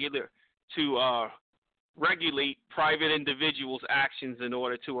to regulate private individuals' actions in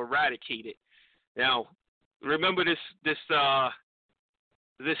order to eradicate it. Now, remember this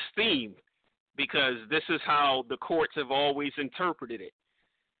theme, because this is how the courts have always interpreted it.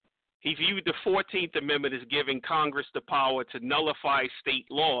 He viewed the 14th Amendment as giving Congress the power to nullify state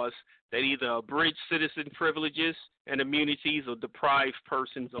laws that either abridge citizen privileges and immunities or deprive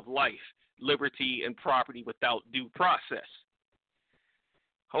persons of life, liberty, and property without due process.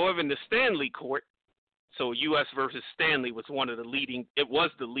 However, in the Stanley Court, so U.S. versus Stanley was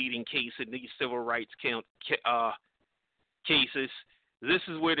the leading case in these civil rights cases. This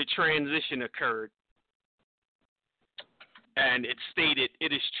is where the transition occurred. And it stated,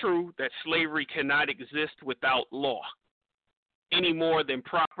 it is true that slavery cannot exist without law, any more than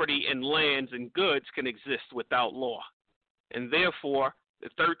property and lands and goods can exist without law. And therefore, the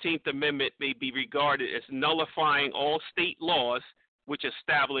 13th Amendment may be regarded as nullifying all state laws which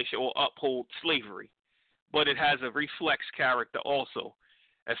establish or uphold slavery. But it has a reflex character also,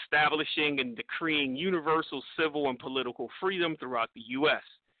 establishing and decreeing universal civil and political freedom throughout the U.S.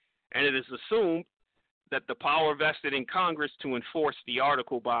 And it is assumed that the power vested in Congress to enforce the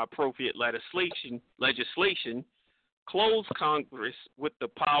article by appropriate legislation clothes Congress with the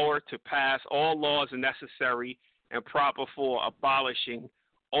power to pass all laws necessary and proper for abolishing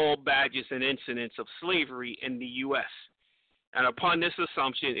all badges and incidents of slavery in the U.S. And upon this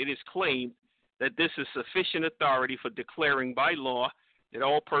assumption, it is claimed that this is sufficient authority for declaring by law that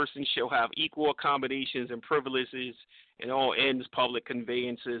all persons shall have equal accommodations and privileges in all ends, public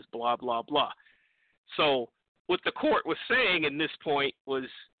conveyances, blah, blah, blah. So what the court was saying in this point was,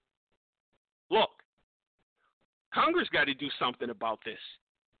 look, Congress got to do something about this.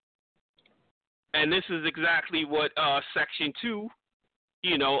 And this is exactly what Section 2,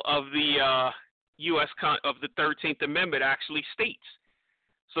 of the U.S. of the 13th Amendment actually states.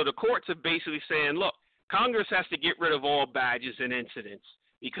 So the courts are basically saying, look, Congress has to get rid of all badges and incidents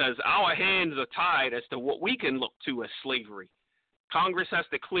because our hands are tied as to what we can look to as slavery. Congress has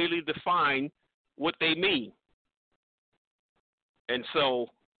to clearly define what they mean. And so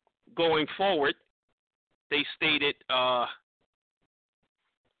going forward, they stated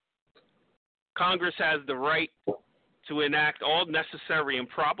Congress has the right to enact all necessary and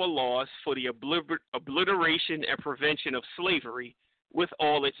proper laws for the obliteration and prevention of slavery with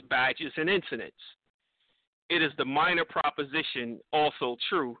all its badges and incidents. It is the minor proposition also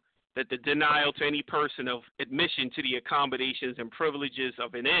true that the denial to any person of admission to the accommodations and privileges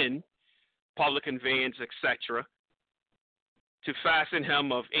of an inn, public conveyance, etc., to fasten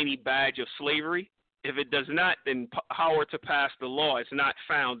him of any badge of slavery, if it does not, then power to pass the law is not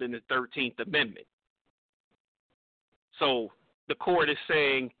found in the 13th Amendment. So the court is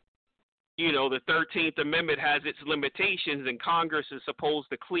saying, the 13th Amendment has its limitations, and Congress is supposed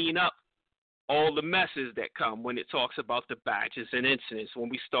to clean up all the messes that come when it talks about the badges and incidents, when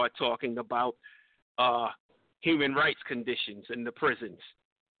we start talking about human rights conditions in the prisons.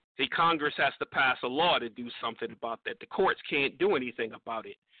 See, Congress has to pass a law to do something about that. The courts can't do anything about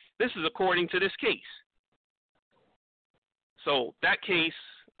it. This is according to this case. So that case,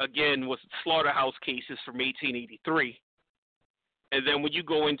 again, was slaughterhouse cases from 1883. And then when you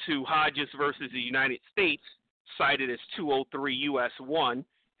go into Hodges versus the United States, cited as 203 U.S. 1,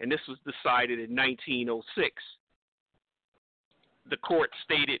 and this was decided in 1906. The court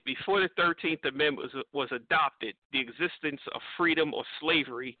stated before the 13th Amendment was adopted, the existence of freedom or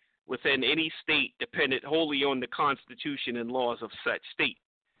slavery within any state depended wholly on the Constitution and laws of such state.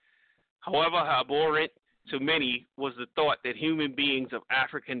 However, abhorrent to many was the thought that human beings of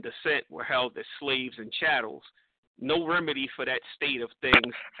African descent were held as slaves and chattels. No remedy for that state of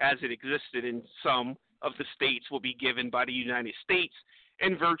things as it existed in some of the states will be given by the United States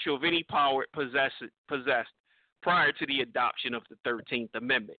in virtue of any power it possessed prior to the adoption of the 13th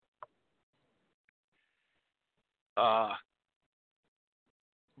Amendment.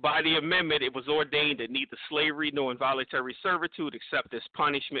 By the amendment, it was ordained that neither slavery nor involuntary servitude, except as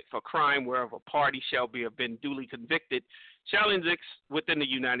punishment for crime wherever a party shall have been duly convicted, shall exist within the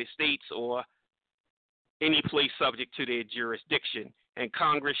United States or any place subject to their jurisdiction, and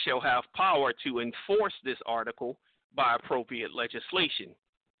Congress shall have power to enforce this article by appropriate legislation.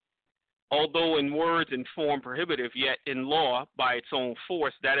 Although in words and form prohibitive, yet in law, by its own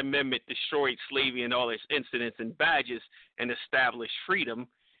force, that amendment destroyed slavery and all its incidents and badges and established freedom.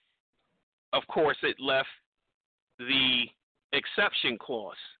 Of course, it left the exception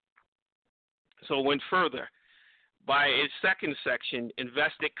clause. So it went further. By its second section,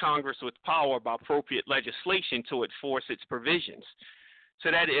 invested Congress with power by appropriate legislation to enforce its provisions.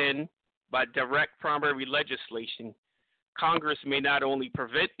 To that end, by direct primary legislation, Congress may not only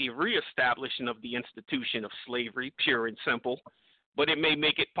prevent the reestablishment of the institution of slavery, pure and simple, but it may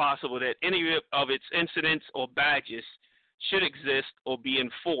make it possible that any of its incidents or badges should exist or be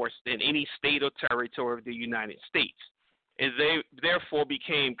enforced in any state or territory of the United States. And they therefore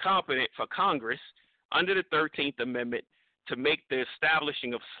became competent for Congress under the 13th Amendment to make the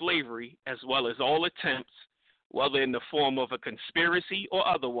establishing of slavery, as well as all attempts, whether in the form of a conspiracy or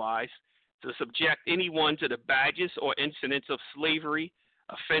otherwise, to subject anyone to the badges or incidents of slavery,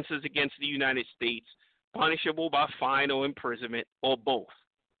 offenses against the United States, punishable by fine or imprisonment, or both.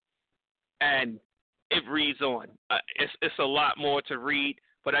 And it reads on. It's a lot more to read,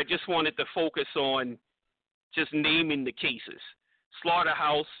 but I just wanted to focus on just naming the cases.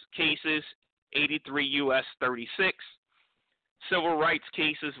 Slaughterhouse cases, 83 U.S. 36. Civil rights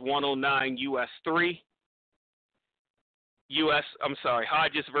cases, 109 U.S. 3.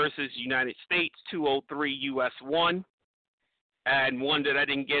 Hodges versus United States, 203 U.S. 1. And one that I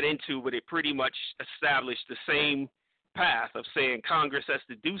didn't get into, but it pretty much established the same path of saying Congress has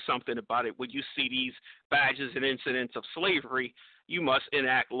to do something about it. When you see these badges and incidents of slavery, you must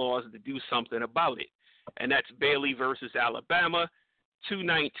enact laws to do something about it. And that's Bailey versus Alabama,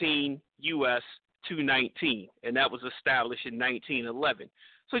 219 U.S. 219, and that was established in 1911.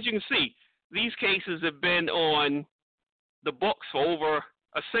 So as you can see, these cases have been on the books for over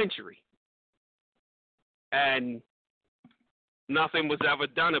a century, and nothing was ever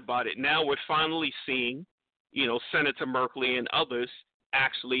done about it. Now we're finally seeing, Senator Merkley and others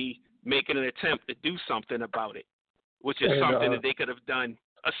actually making an attempt to do something about it, which is something that they could have done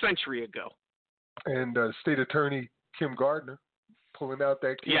a century ago. And State Attorney Kim Gardner pulling out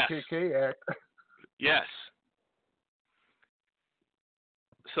that KKK Act. Yes.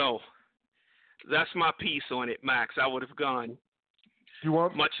 So that's my piece on it, Max. I would have gone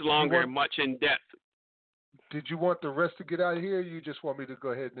much longer and much in depth. Did you want the rest to get out of here? Or you just want me to go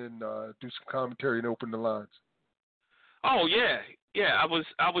ahead and do some commentary and open the lines? Oh yeah. I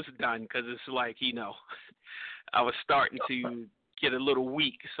was done because it's like I was starting to get a little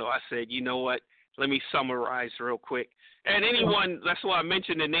weak. So I said, you know what? Let me summarize real quick. And anyone, that's why I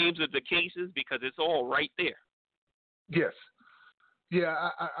mentioned the names of the cases, because it's all right there. Yes. Yeah,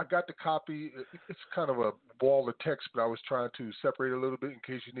 I got the copy. It's kind of a wall of text, but I was trying to separate a little bit in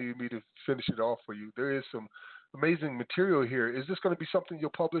case you needed me to finish it off for you. There is some amazing material here. Is this going to be something you'll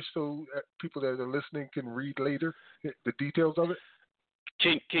publish so people that are listening can read later, the details of it?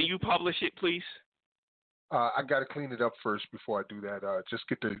 Can you publish it, please? I got to clean it up first before I do that. Just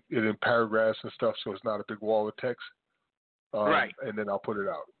get it in paragraphs and stuff so it's not a big wall of text. Right. And then I'll put it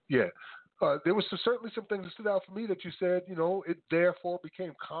out. Yeah. There was certainly some things that stood out for me that you said, it therefore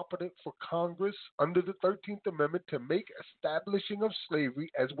became competent for Congress under the 13th Amendment to make establishing of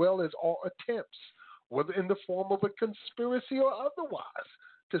slavery as well as all attempts, whether in the form of a conspiracy or otherwise,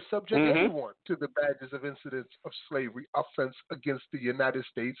 to subject anyone to the badges of incidents of slavery offense against the United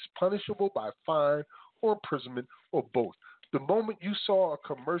States, punishable by fine or imprisonment or both. The moment you saw a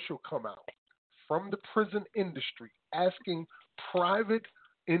commercial come out from the prison industry asking private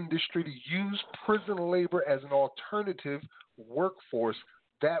industry to use prison labor as an alternative workforce,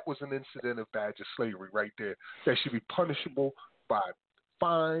 that was an incident of badge of slavery right there. That should be punishable by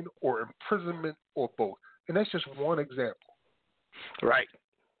fine or imprisonment or both. And that's just one example. Right.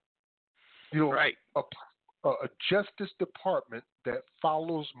 Right. A Justice Department that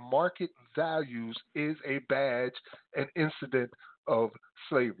follows market values is a badge and incident of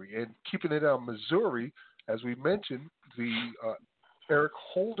slavery. And keeping it on Missouri, as we mentioned, the Eric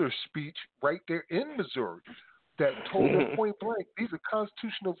Holder speech right there in Missouri that told them point blank, these are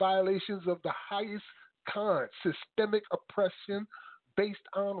constitutional violations of the highest kind, systemic oppression based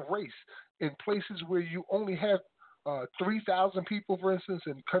on race in places where you only have 3,000 people, for instance,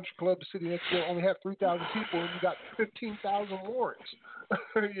 in Country Club, the city next door, only have 3,000 people, and you got 15,000 warrants.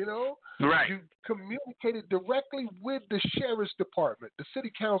 Right. You communicated directly with the sheriff's department, the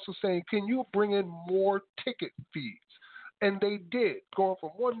city council, saying, "Can you bring in more ticket fees?" And they did, going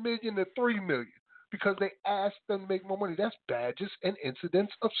from $1 million to $3 million, because they asked them to make more money. That's badges and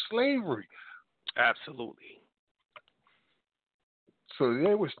incidents of slavery. Absolutely. So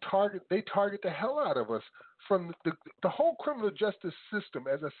they target the hell out of us. From the whole criminal justice system,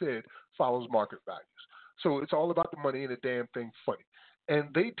 as I said, follows market values. So it's all about the money and the damn thing funny.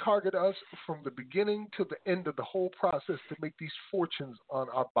 And they target us from the beginning to the end of the whole process to make these fortunes on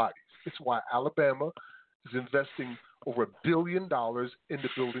our bodies. It's why Alabama is investing over $1 billion into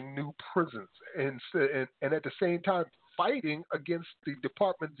building new prisons and at the same time fighting against the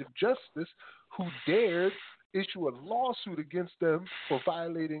Department of Justice, who dared issue a lawsuit against them for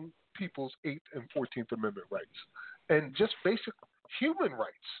violating people's 8th and 14th Amendment rights, and just basic human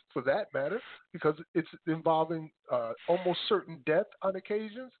rights for that matter, because it's involving almost certain death on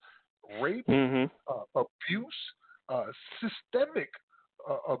occasions, rape, abuse, systemic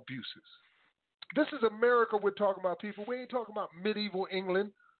abuses. This is America we're talking about, people. We ain't talking about medieval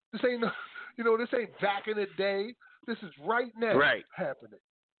England. This ain't, this ain't back in the day. This is right now happening.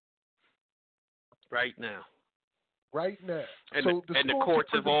 Right now. Right now. And, so the courts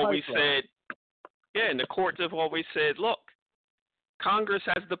have always said, look, Congress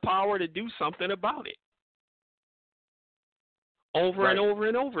has the power to do something about it. Over and over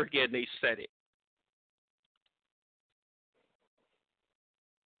and over again, they said it.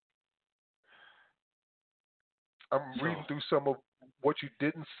 I'm reading through some of what you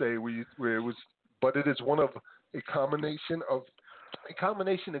didn't say, where it was, but it is one of a combination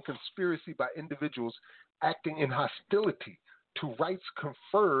and conspiracy by individuals acting in hostility to rights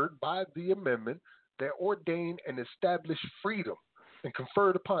conferred by the amendment that ordain and establish freedom and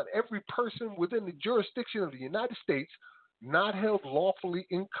conferred upon every person within the jurisdiction of the United States not held lawfully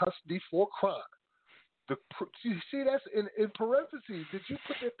in custody for crime. You see, that's in parentheses. Did you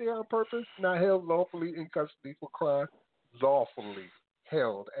put that there on purpose? Not held lawfully in custody for crime. Lawfully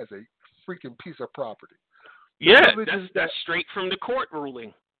held as a freaking piece of property. Yeah, that's straight from the court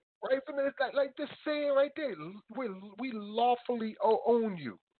ruling. Right from the, like this saying right there, we lawfully own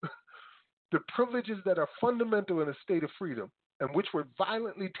you. The privileges that are fundamental in a state of freedom and which were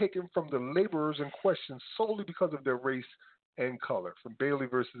violently taken from the laborers in question solely because of their race and color. From Bailey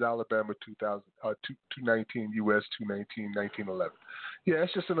versus Alabama, 219 U.S. 219, 1911. Yeah,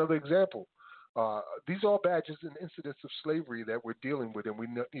 that's just another example. These are badges and incidents of slavery that we're dealing with, and we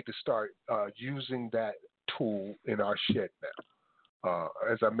need to start using that tool in our shed now.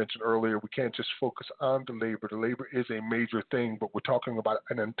 As I mentioned earlier, we can't just focus on the labor. The labor is a major thing, but we're talking about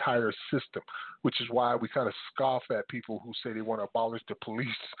an entire system, which is why we kind of scoff at people who say they want to abolish the police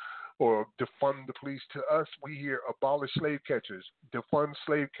or defund the police. To us, we hear abolish slave catchers, defund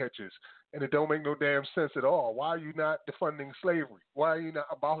slave catchers, and it don't make no damn sense at all. Why are you not defunding slavery? Why are you not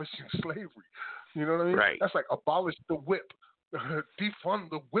abolishing slavery? You know what I mean? Right. That's like abolish the whip,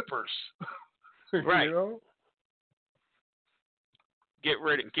 defund the whippers. Right. You know? Get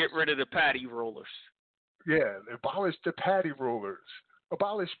rid of the patty rollers. Yeah, abolish the patty rollers.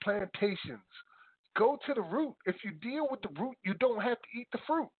 Abolish plantations. Go to the root. If you deal with the root, you don't have to eat the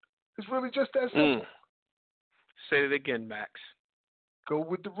fruit. It's really just that simple. Say it again, Max. Go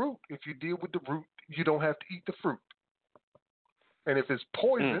with the root. If you deal with the root, you don't have to eat the fruit. And if it's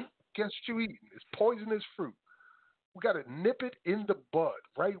poison, guess what you eating? It's poisonous fruit. We got to nip it in the bud,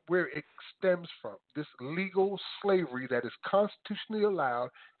 right where it stems from. This legal slavery that is constitutionally allowed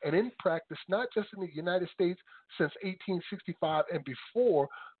and in practice, not just in the United States since 1865 and before,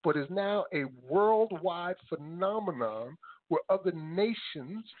 but is now a worldwide phenomenon where other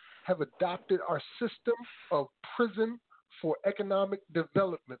nations have adopted our system of prison for economic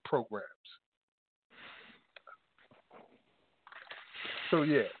development programs. So,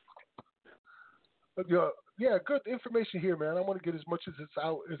 yeah, good information here, man. I want to get as much as it's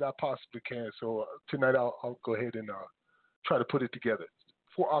out as I possibly can. So tonight I'll go ahead and try to put it together.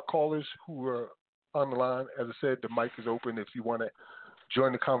 For our callers who are on the line, as I said, the mic is open. If you want to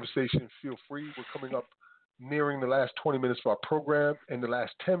join the conversation, feel free. We're coming up nearing the last 20 minutes of our program, and the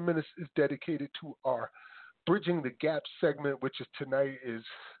last 10 minutes is dedicated to our Bridging the Gap segment, which is tonight is,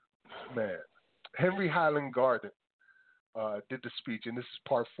 man, Henry Highland Garden did the speech, and this is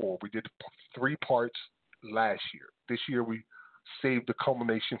part 4. We did 3 parts last year. This year we saved the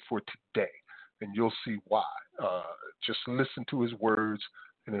culmination for today, and you'll see why. Just listen to his words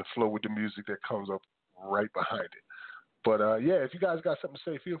and then flow with the music that comes up right behind it. But yeah, if you guys got something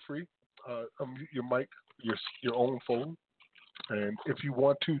to say, feel free. Unmute your mic, your own phone. And if you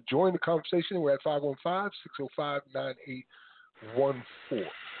want to join the conversation, we're at 515-605-9814.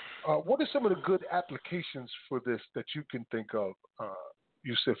 What are some of the good applications for this that you can think of,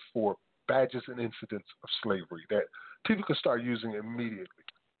 Yusuf, for badges and incidents of slavery that people can start using immediately?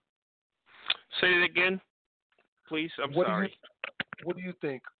 Say it again, please. I'm sorry. What do you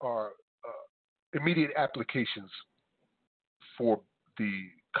think are immediate applications for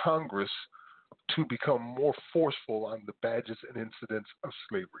the Congress to become more forceful on the badges and incidents of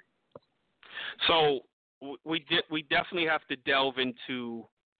slavery? So we definitely have to delve into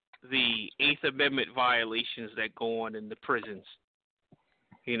the Eighth Amendment violations that go on in the prisons.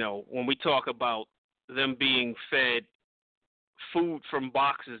 You know, when we talk about them being fed food from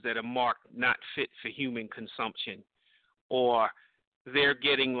boxes that are marked not fit for human consumption, or they're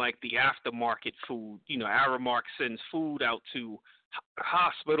getting like the aftermarket food. You know, Aramark sends food out to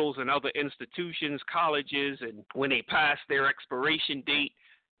hospitals and other institutions, colleges, and when they pass their expiration date,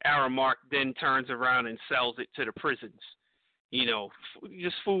 Aramark then turns around and sells it to the prisons. You know,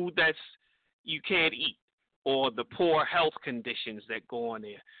 just food that's you can't eat, or the poor health conditions that go on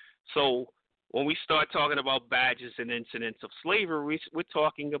there. So when we start talking about badges and incidents of slavery, we're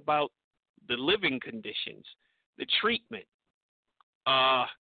talking about the living conditions, the treatment,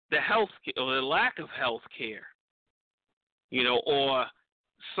 the health or the lack of health care, you know, or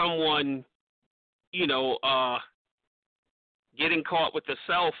someone, you know, getting caught with a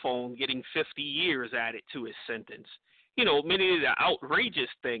cell phone, getting 50 years added to his sentence. You know, many of the outrageous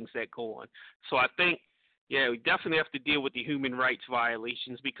things that go on. So I think, yeah, we definitely have to deal with the human rights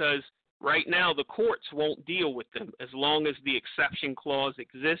violations because Right now, the courts won't deal with them as long as the exception clause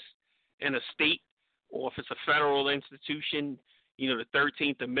exists in a state, or if it's a federal institution, the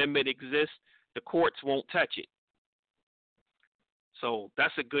 13th Amendment exists, the courts won't touch it. So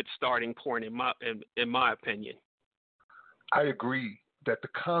that's a good starting point in my opinion. I agree that the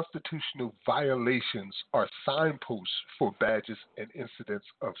constitutional violations are signposts for badges and incidents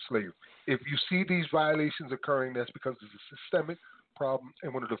of slavery. If you see these violations occurring, that's because it's a systemic problem,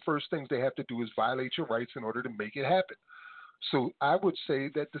 and one of the first things they have to do is violate your rights in order to make it happen. So I would say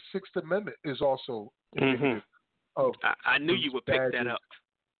that the Sixth Amendment is also indicative of I knew you would pick that up.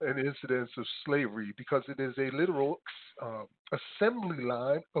 And incidents of slavery, because it is a literal assembly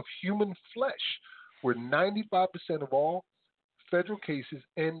line of human flesh, where 95% of all federal cases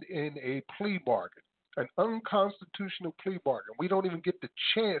end in a plea bargain, an unconstitutional plea bargain. We don't even get the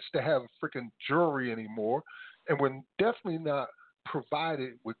chance to have a freaking jury anymore, and we're definitely not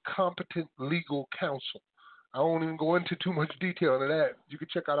provided with competent legal counsel. I won't even go into too much detail on that. You can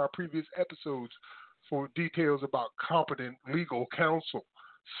check out our previous episodes for details about competent legal counsel.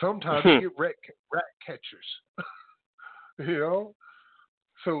 Sometimes you get rat catchers,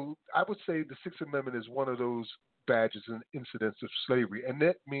 So I would say the Sixth Amendment is one of those badges and incidents of slavery, and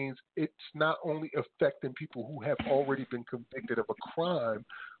that means it's not only affecting people who have already been convicted of a crime,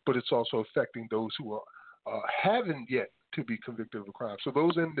 but it's also affecting those who are haven't yet to be convicted of a crime. So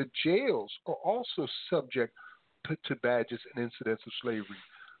those in the jails are also subject to badges and incidents of slavery,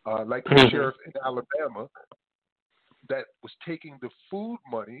 like the sheriff in Alabama that was taking the food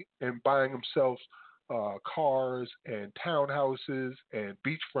money and buying themselves cars and townhouses and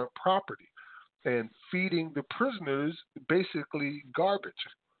beachfront property and feeding the prisoners basically garbage.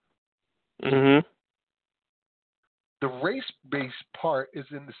 The race-based part is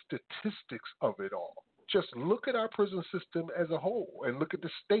in the statistics of it all. Just look at our prison system as a whole and look at the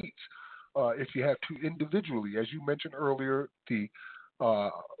states if you have to individually. As you mentioned earlier, the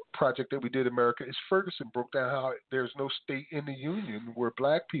project that we did, America is Ferguson, broke down how there's no state in the union where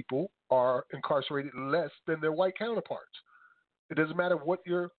black people are incarcerated less than their white counterparts. It doesn't matter what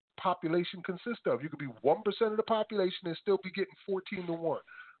your population consists of. You could be 1% of the population and still be getting 14-1.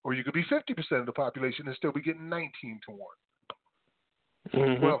 Or you could be 50% of the population and still be getting 19-1.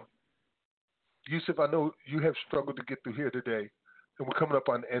 Well, Yusuf, I know you have struggled to get through here today, and we're coming up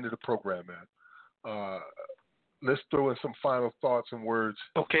on the end of the program, man. Let's throw in some final thoughts and words.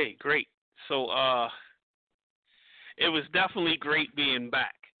 Okay, great. So it was definitely great being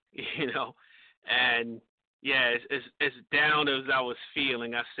back, and yeah, as down as I was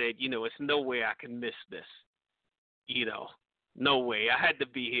feeling, I said, it's no way I can miss this. No way. I had to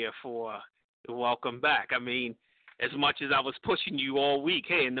be here for Welcome Back. I mean, as much as I was pushing you all week,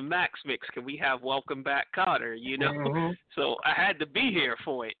 hey, in the Max Mix, can we have Welcome Back Carter, So I had to be here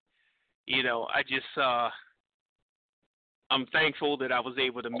for it. I just, I'm thankful that I was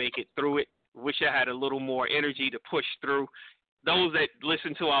able to make it through it. Wish I had a little more energy to push through. Those that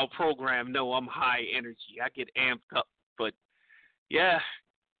listen to our program know I'm high energy. I get amped up. But, yeah,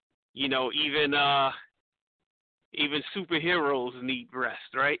 even superheroes need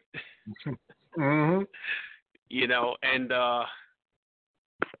rest, right? And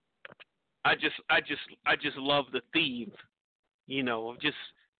I just love the theme, of just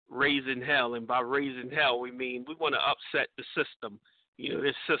raising hell. And by raising hell, we mean we want to upset the system.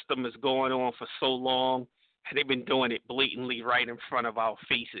 This system is going on for so long, and they've been doing it blatantly right in front of our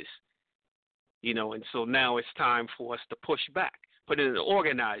faces. And so now it's time for us to push back, but in an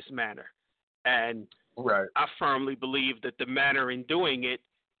organized manner. And I firmly believe that the manner in doing it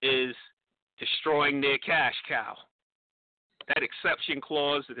is destroying their cash cow. That exception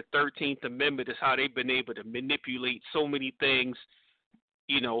clause of the 13th Amendment is how they've been able to manipulate so many things,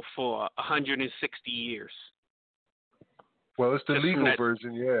 for 160 years. Well, it's the legal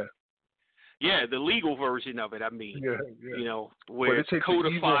version, yeah. Yeah, the legal version of it, I mean. Yeah. Where it's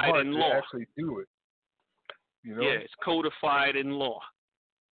codified in law. To actually do it. Yeah, it's codified in law.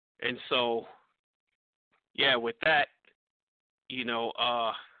 And so, yeah, with that,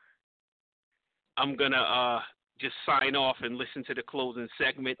 I'm going to just sign off and listen to the closing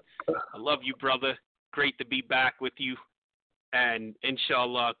segment. I love you, brother. Great to be back with you. And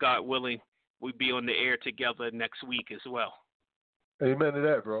inshallah, God willing, we'll be on the air together next week as well. Amen to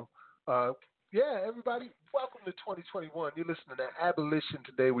that, bro. Yeah, everybody, welcome to 2021. You're listening to Abolition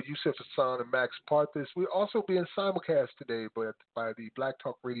Today with Yusuf Hassan and Max Parthas. We're also being simulcast today by the Black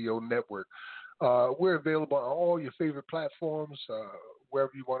Talk Radio Network. We're available on all your favorite platforms,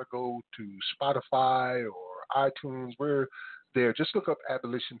 wherever you want to go, to Spotify or iTunes. We're there. Just look up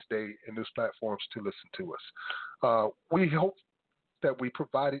Abolition Today in those platforms to listen to us. We hope that we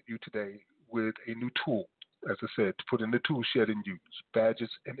provided you today with a new tool, as I said, to put in the tool shed and use,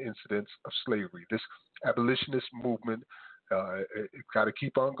 Badges and Incidents of Slavery. This abolitionist movement, it's got to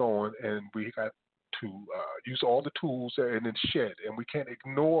keep on going, and we got to use all the tools in the shed, and we can't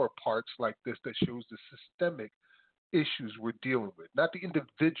ignore parts like this that shows the systemic issues we're dealing with, not the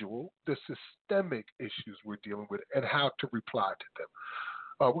individual, the systemic issues we're dealing with, and how to reply to them.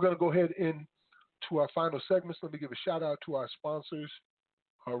 We're going to go ahead into our final segments. Let me give a shout out to our sponsors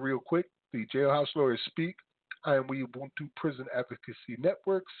real quick. The Jailhouse Lawyers Speak, I Am We Ubuntu Prison Advocacy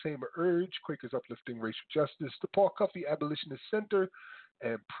Network, Same Urge, Quakers Uplifting Racial Justice, the Paul Cuffey Abolitionist Center,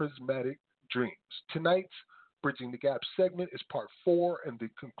 and Prismatic Dreams. Tonight's Bridging the Gap segment is part 4 and the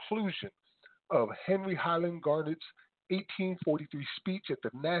conclusion of Henry Highland Garnet's 1843 speech at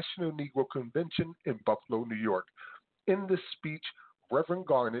the National Negro Convention in Buffalo, New York. In this speech, Reverend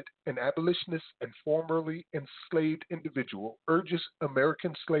Garnet, an abolitionist and formerly enslaved individual, urges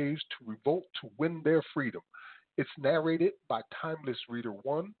American slaves to revolt to win their freedom. It's narrated by Timeless Reader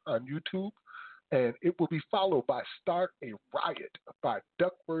 1 on YouTube, and it will be followed by Start a Riot by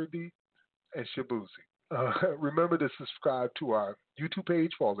Duckworthy and Shabuzi. Remember to subscribe to our YouTube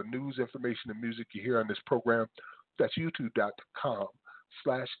page for all the news, information, and music you hear on this program. That's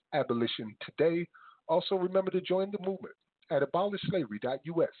youtube.com/abolition today. Also, remember to join the movement at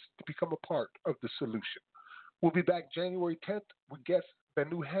abolishslavery.us to become a part of the solution. We'll be back January 10th with guest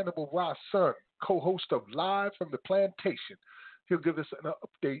Benu Hannibal Ross' son, co-host of Live from the Plantation. He'll give us an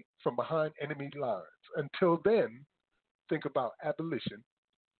update from behind enemy lines. Until then, think about abolition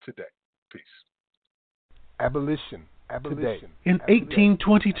today. Peace. Abolition today. In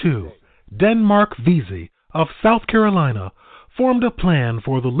 1822, Denmark Vesey of South Carolina formed a plan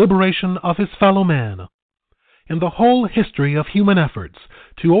for the liberation of his fellow man. In the whole history of human efforts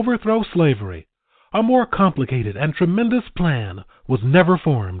to overthrow slavery, a more complicated and tremendous plan was never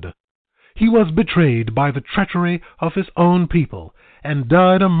formed. He was betrayed by the treachery of his own people and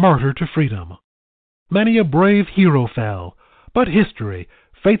died a martyr to freedom. Many a brave hero fell, but history,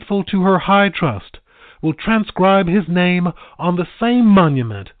 faithful to her high trust, will transcribe his name on the same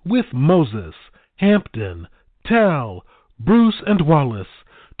monument with Moses, Hampton, Tell, Bruce, and Wallace,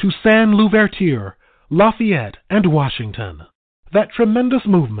 to Saint Louverture, Lafayette, and Washington. That tremendous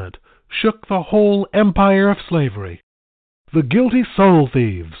movement shook the whole empire of slavery. The guilty soul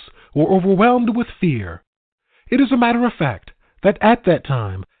thieves were overwhelmed with fear. It is a matter of fact that at that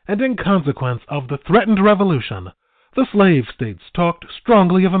time, and in consequence of the threatened revolution, the slave states talked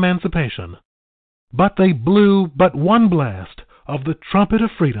strongly of emancipation. But they blew but one blast of the trumpet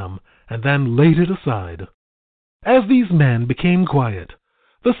of freedom and then laid it aside. As these men became quiet,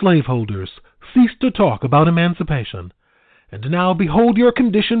 the slaveholders ceased to talk about emancipation, and now behold your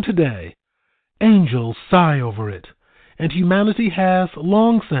condition today. Angels sigh over it, and humanity has,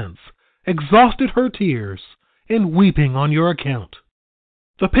 long since, exhausted her tears in weeping on your account.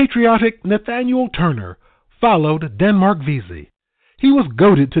 The patriotic Nathaniel Turner followed Denmark Vesey. He was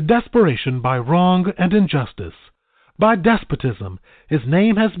goaded to desperation by wrong and injustice. By despotism, his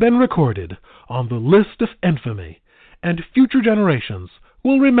name has been recorded on the list of infamy, and future generations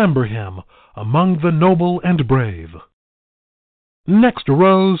will remember him among the noble and brave. Next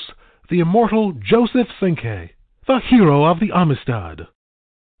arose the immortal Joseph Cinque, the hero of the Amistad.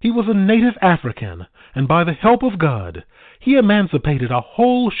 He was a native African, and by the help of God, he emancipated a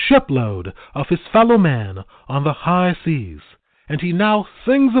whole shipload of his fellow man on the high seas, and he now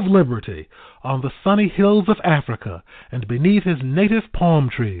sings of liberty on the sunny hills of Africa and beneath his native palm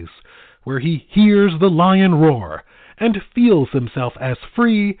trees, where he hears the lion roar and feels himself as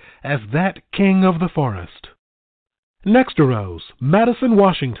free as that king of the forest. Next arose Madison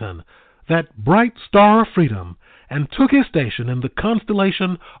Washington, that bright star of freedom, and took his station in the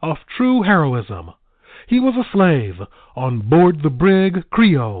constellation of true heroism. He was a slave on board the brig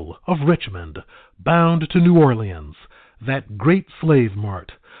Creole of Richmond, bound to New Orleans, that great slave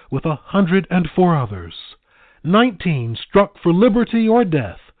mart, with 104 others. 19 struck for liberty or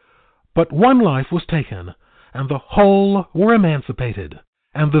death, but one life was taken, and the whole were emancipated,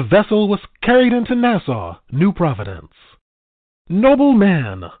 and the vessel was carried into Nassau, New Providence. Noble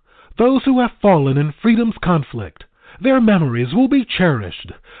man, those who have fallen in freedom's conflict, their memories will be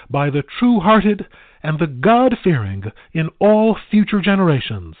cherished by the true-hearted and the God-fearing in all future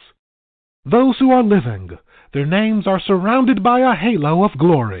generations. Those who are living, their names are surrounded by a halo of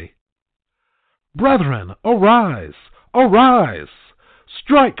glory. Brethren, arise, arise!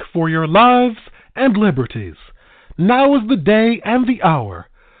 Strike for your lives and liberties. Now is the day and the hour.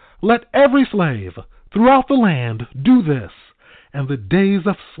 Let every slave throughout the land do this, and the days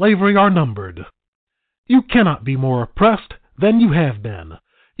of slavery are numbered. You cannot be more oppressed than you have been.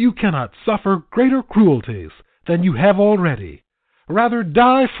 You cannot suffer greater cruelties than you have already. Rather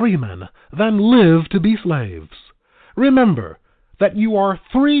die freemen than live to be slaves. Remember that you are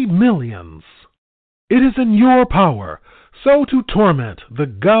 3 millions. It is in your power so to torment the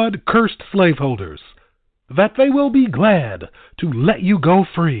God-cursed slaveholders that they will be glad to let you go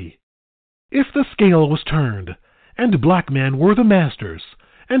free. If the scale was turned, and black men were the masters,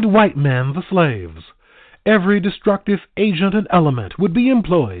 and white men the slaves, every destructive agent and element would be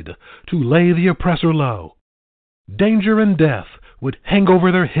employed to lay the oppressor low. Danger and death would hang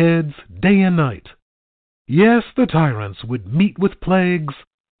over their heads day and night. Yes, the tyrants would meet with plagues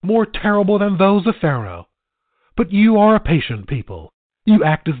more terrible than those of Pharaoh. But you are a patient people. You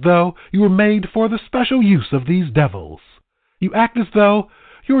act as though you were made for the special use of these devils. You act as though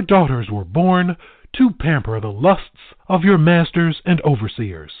your daughters were born to pamper the lusts of your masters and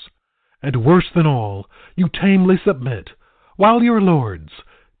overseers. And worse than all, you tamely submit, while your lords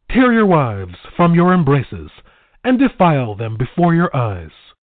tear your wives from your embraces and defile them before your eyes.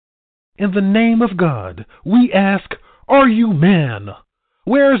 In the name of God, we ask, are you men?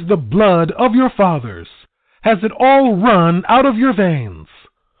 Where's the blood of your fathers? Has it all run out of your veins?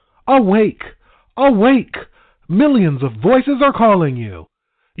 Awake! Awake! Millions of voices are calling you.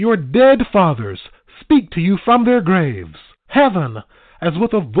 Your dead fathers speak to you from their graves. Heaven, as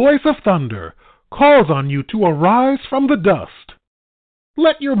with a voice of thunder, calls on you to arise from the dust.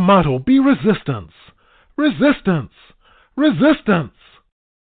 Let your motto be resistance. Resistance! Resistance!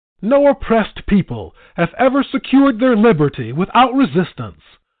 No oppressed people have ever secured their liberty without resistance.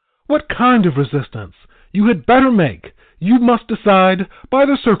 What kind of resistance you had better make, you must decide by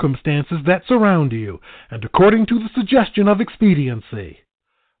the circumstances that surround you, and according to the suggestion of expediency.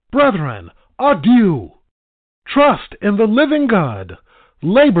 Brethren, adieu! Trust in the living God,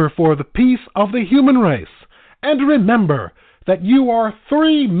 labor for the peace of the human race, and remember that you are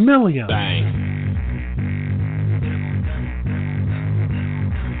 3 million. Bang.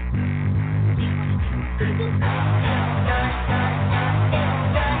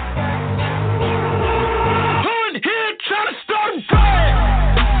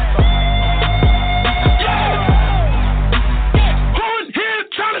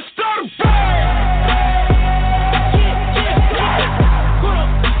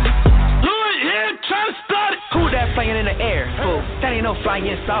 That ain't no flying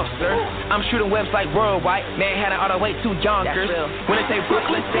saucer. I'm shooting webs like worldwide. Manhattan all the way to Yonkers. When they say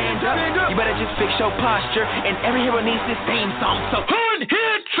Brooklyn, stand up. You better just fix your posture. And every hero needs this same song. So hood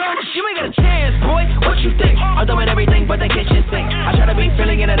here, church. You ain't got a chance, boy. What you think? I'm doing everything but the kitchen sink. I try to be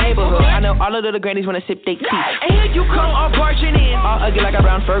feeling in the neighborhood. I know all the little grannies wanna sip their tea. And here you come all barging in, all ugly like a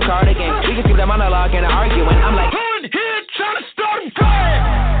brown fur cardigan. We can keep the monologue and the arguing. I'm like hood here, trying to start a fire.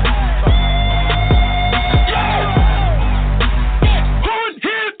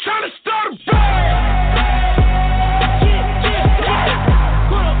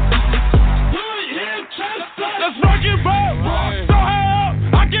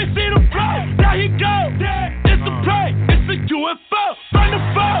 UFO, find the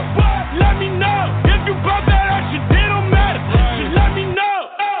phone. Let me know if you brought that action. It don't matter. Just let me know.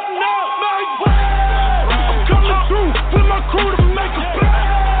 No, my way. I'm coming through with my crew to make a play.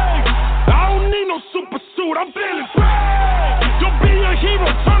 I don't need no super suit. I'm feeling great. Don't be a hero.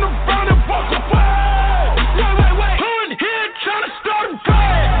 Turn around and walk away. Wait. Hood here trying to start a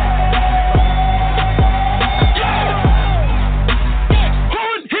fight.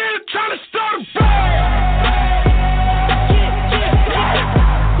 Hood here trying to start a fight.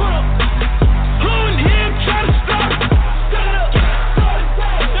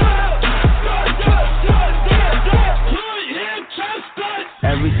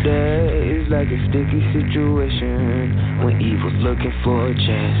 Every day is like a sticky situation when evil's looking for a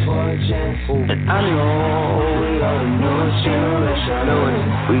chance. And I know we are the newest generation.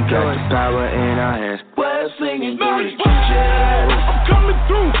 We got the power in our hands. We're singing through the kitchen. I'm coming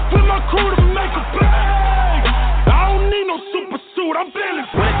through with my crew to make a play. I don't need no super suit. I'm feeling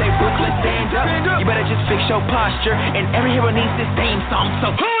when they say Brooklyn, stand up. You better just fix your posture. And every hero needs this theme song.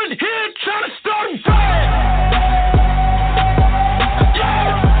 So hood here trying to start a fight.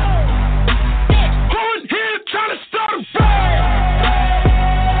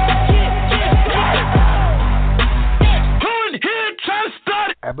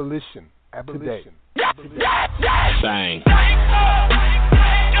 Abolition. Today. Bang.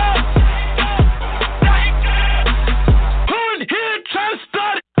 Hood here trying to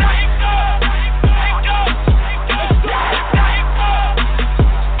start it.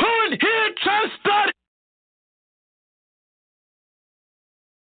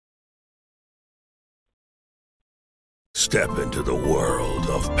 Step into the world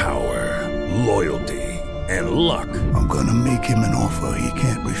of power, loyalty, and luck. I'm gonna make him an offer he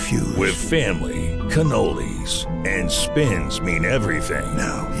can't refuse. With family, cannolis, and spins mean everything.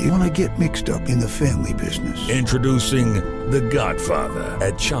 Now, you wanna get mixed up in the family business. Introducing The Godfather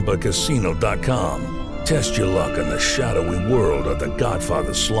at ChumbaCasino.com. Test your luck in the shadowy world of The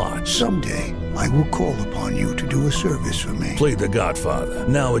Godfather slot. Someday, I will call upon you to do a service for me. Play The Godfather,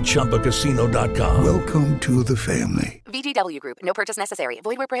 now at ChumbaCasino.com. Welcome to the family. VGW Group. No purchase necessary.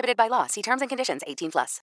 Void where prohibited by law. See terms and conditions. 18+.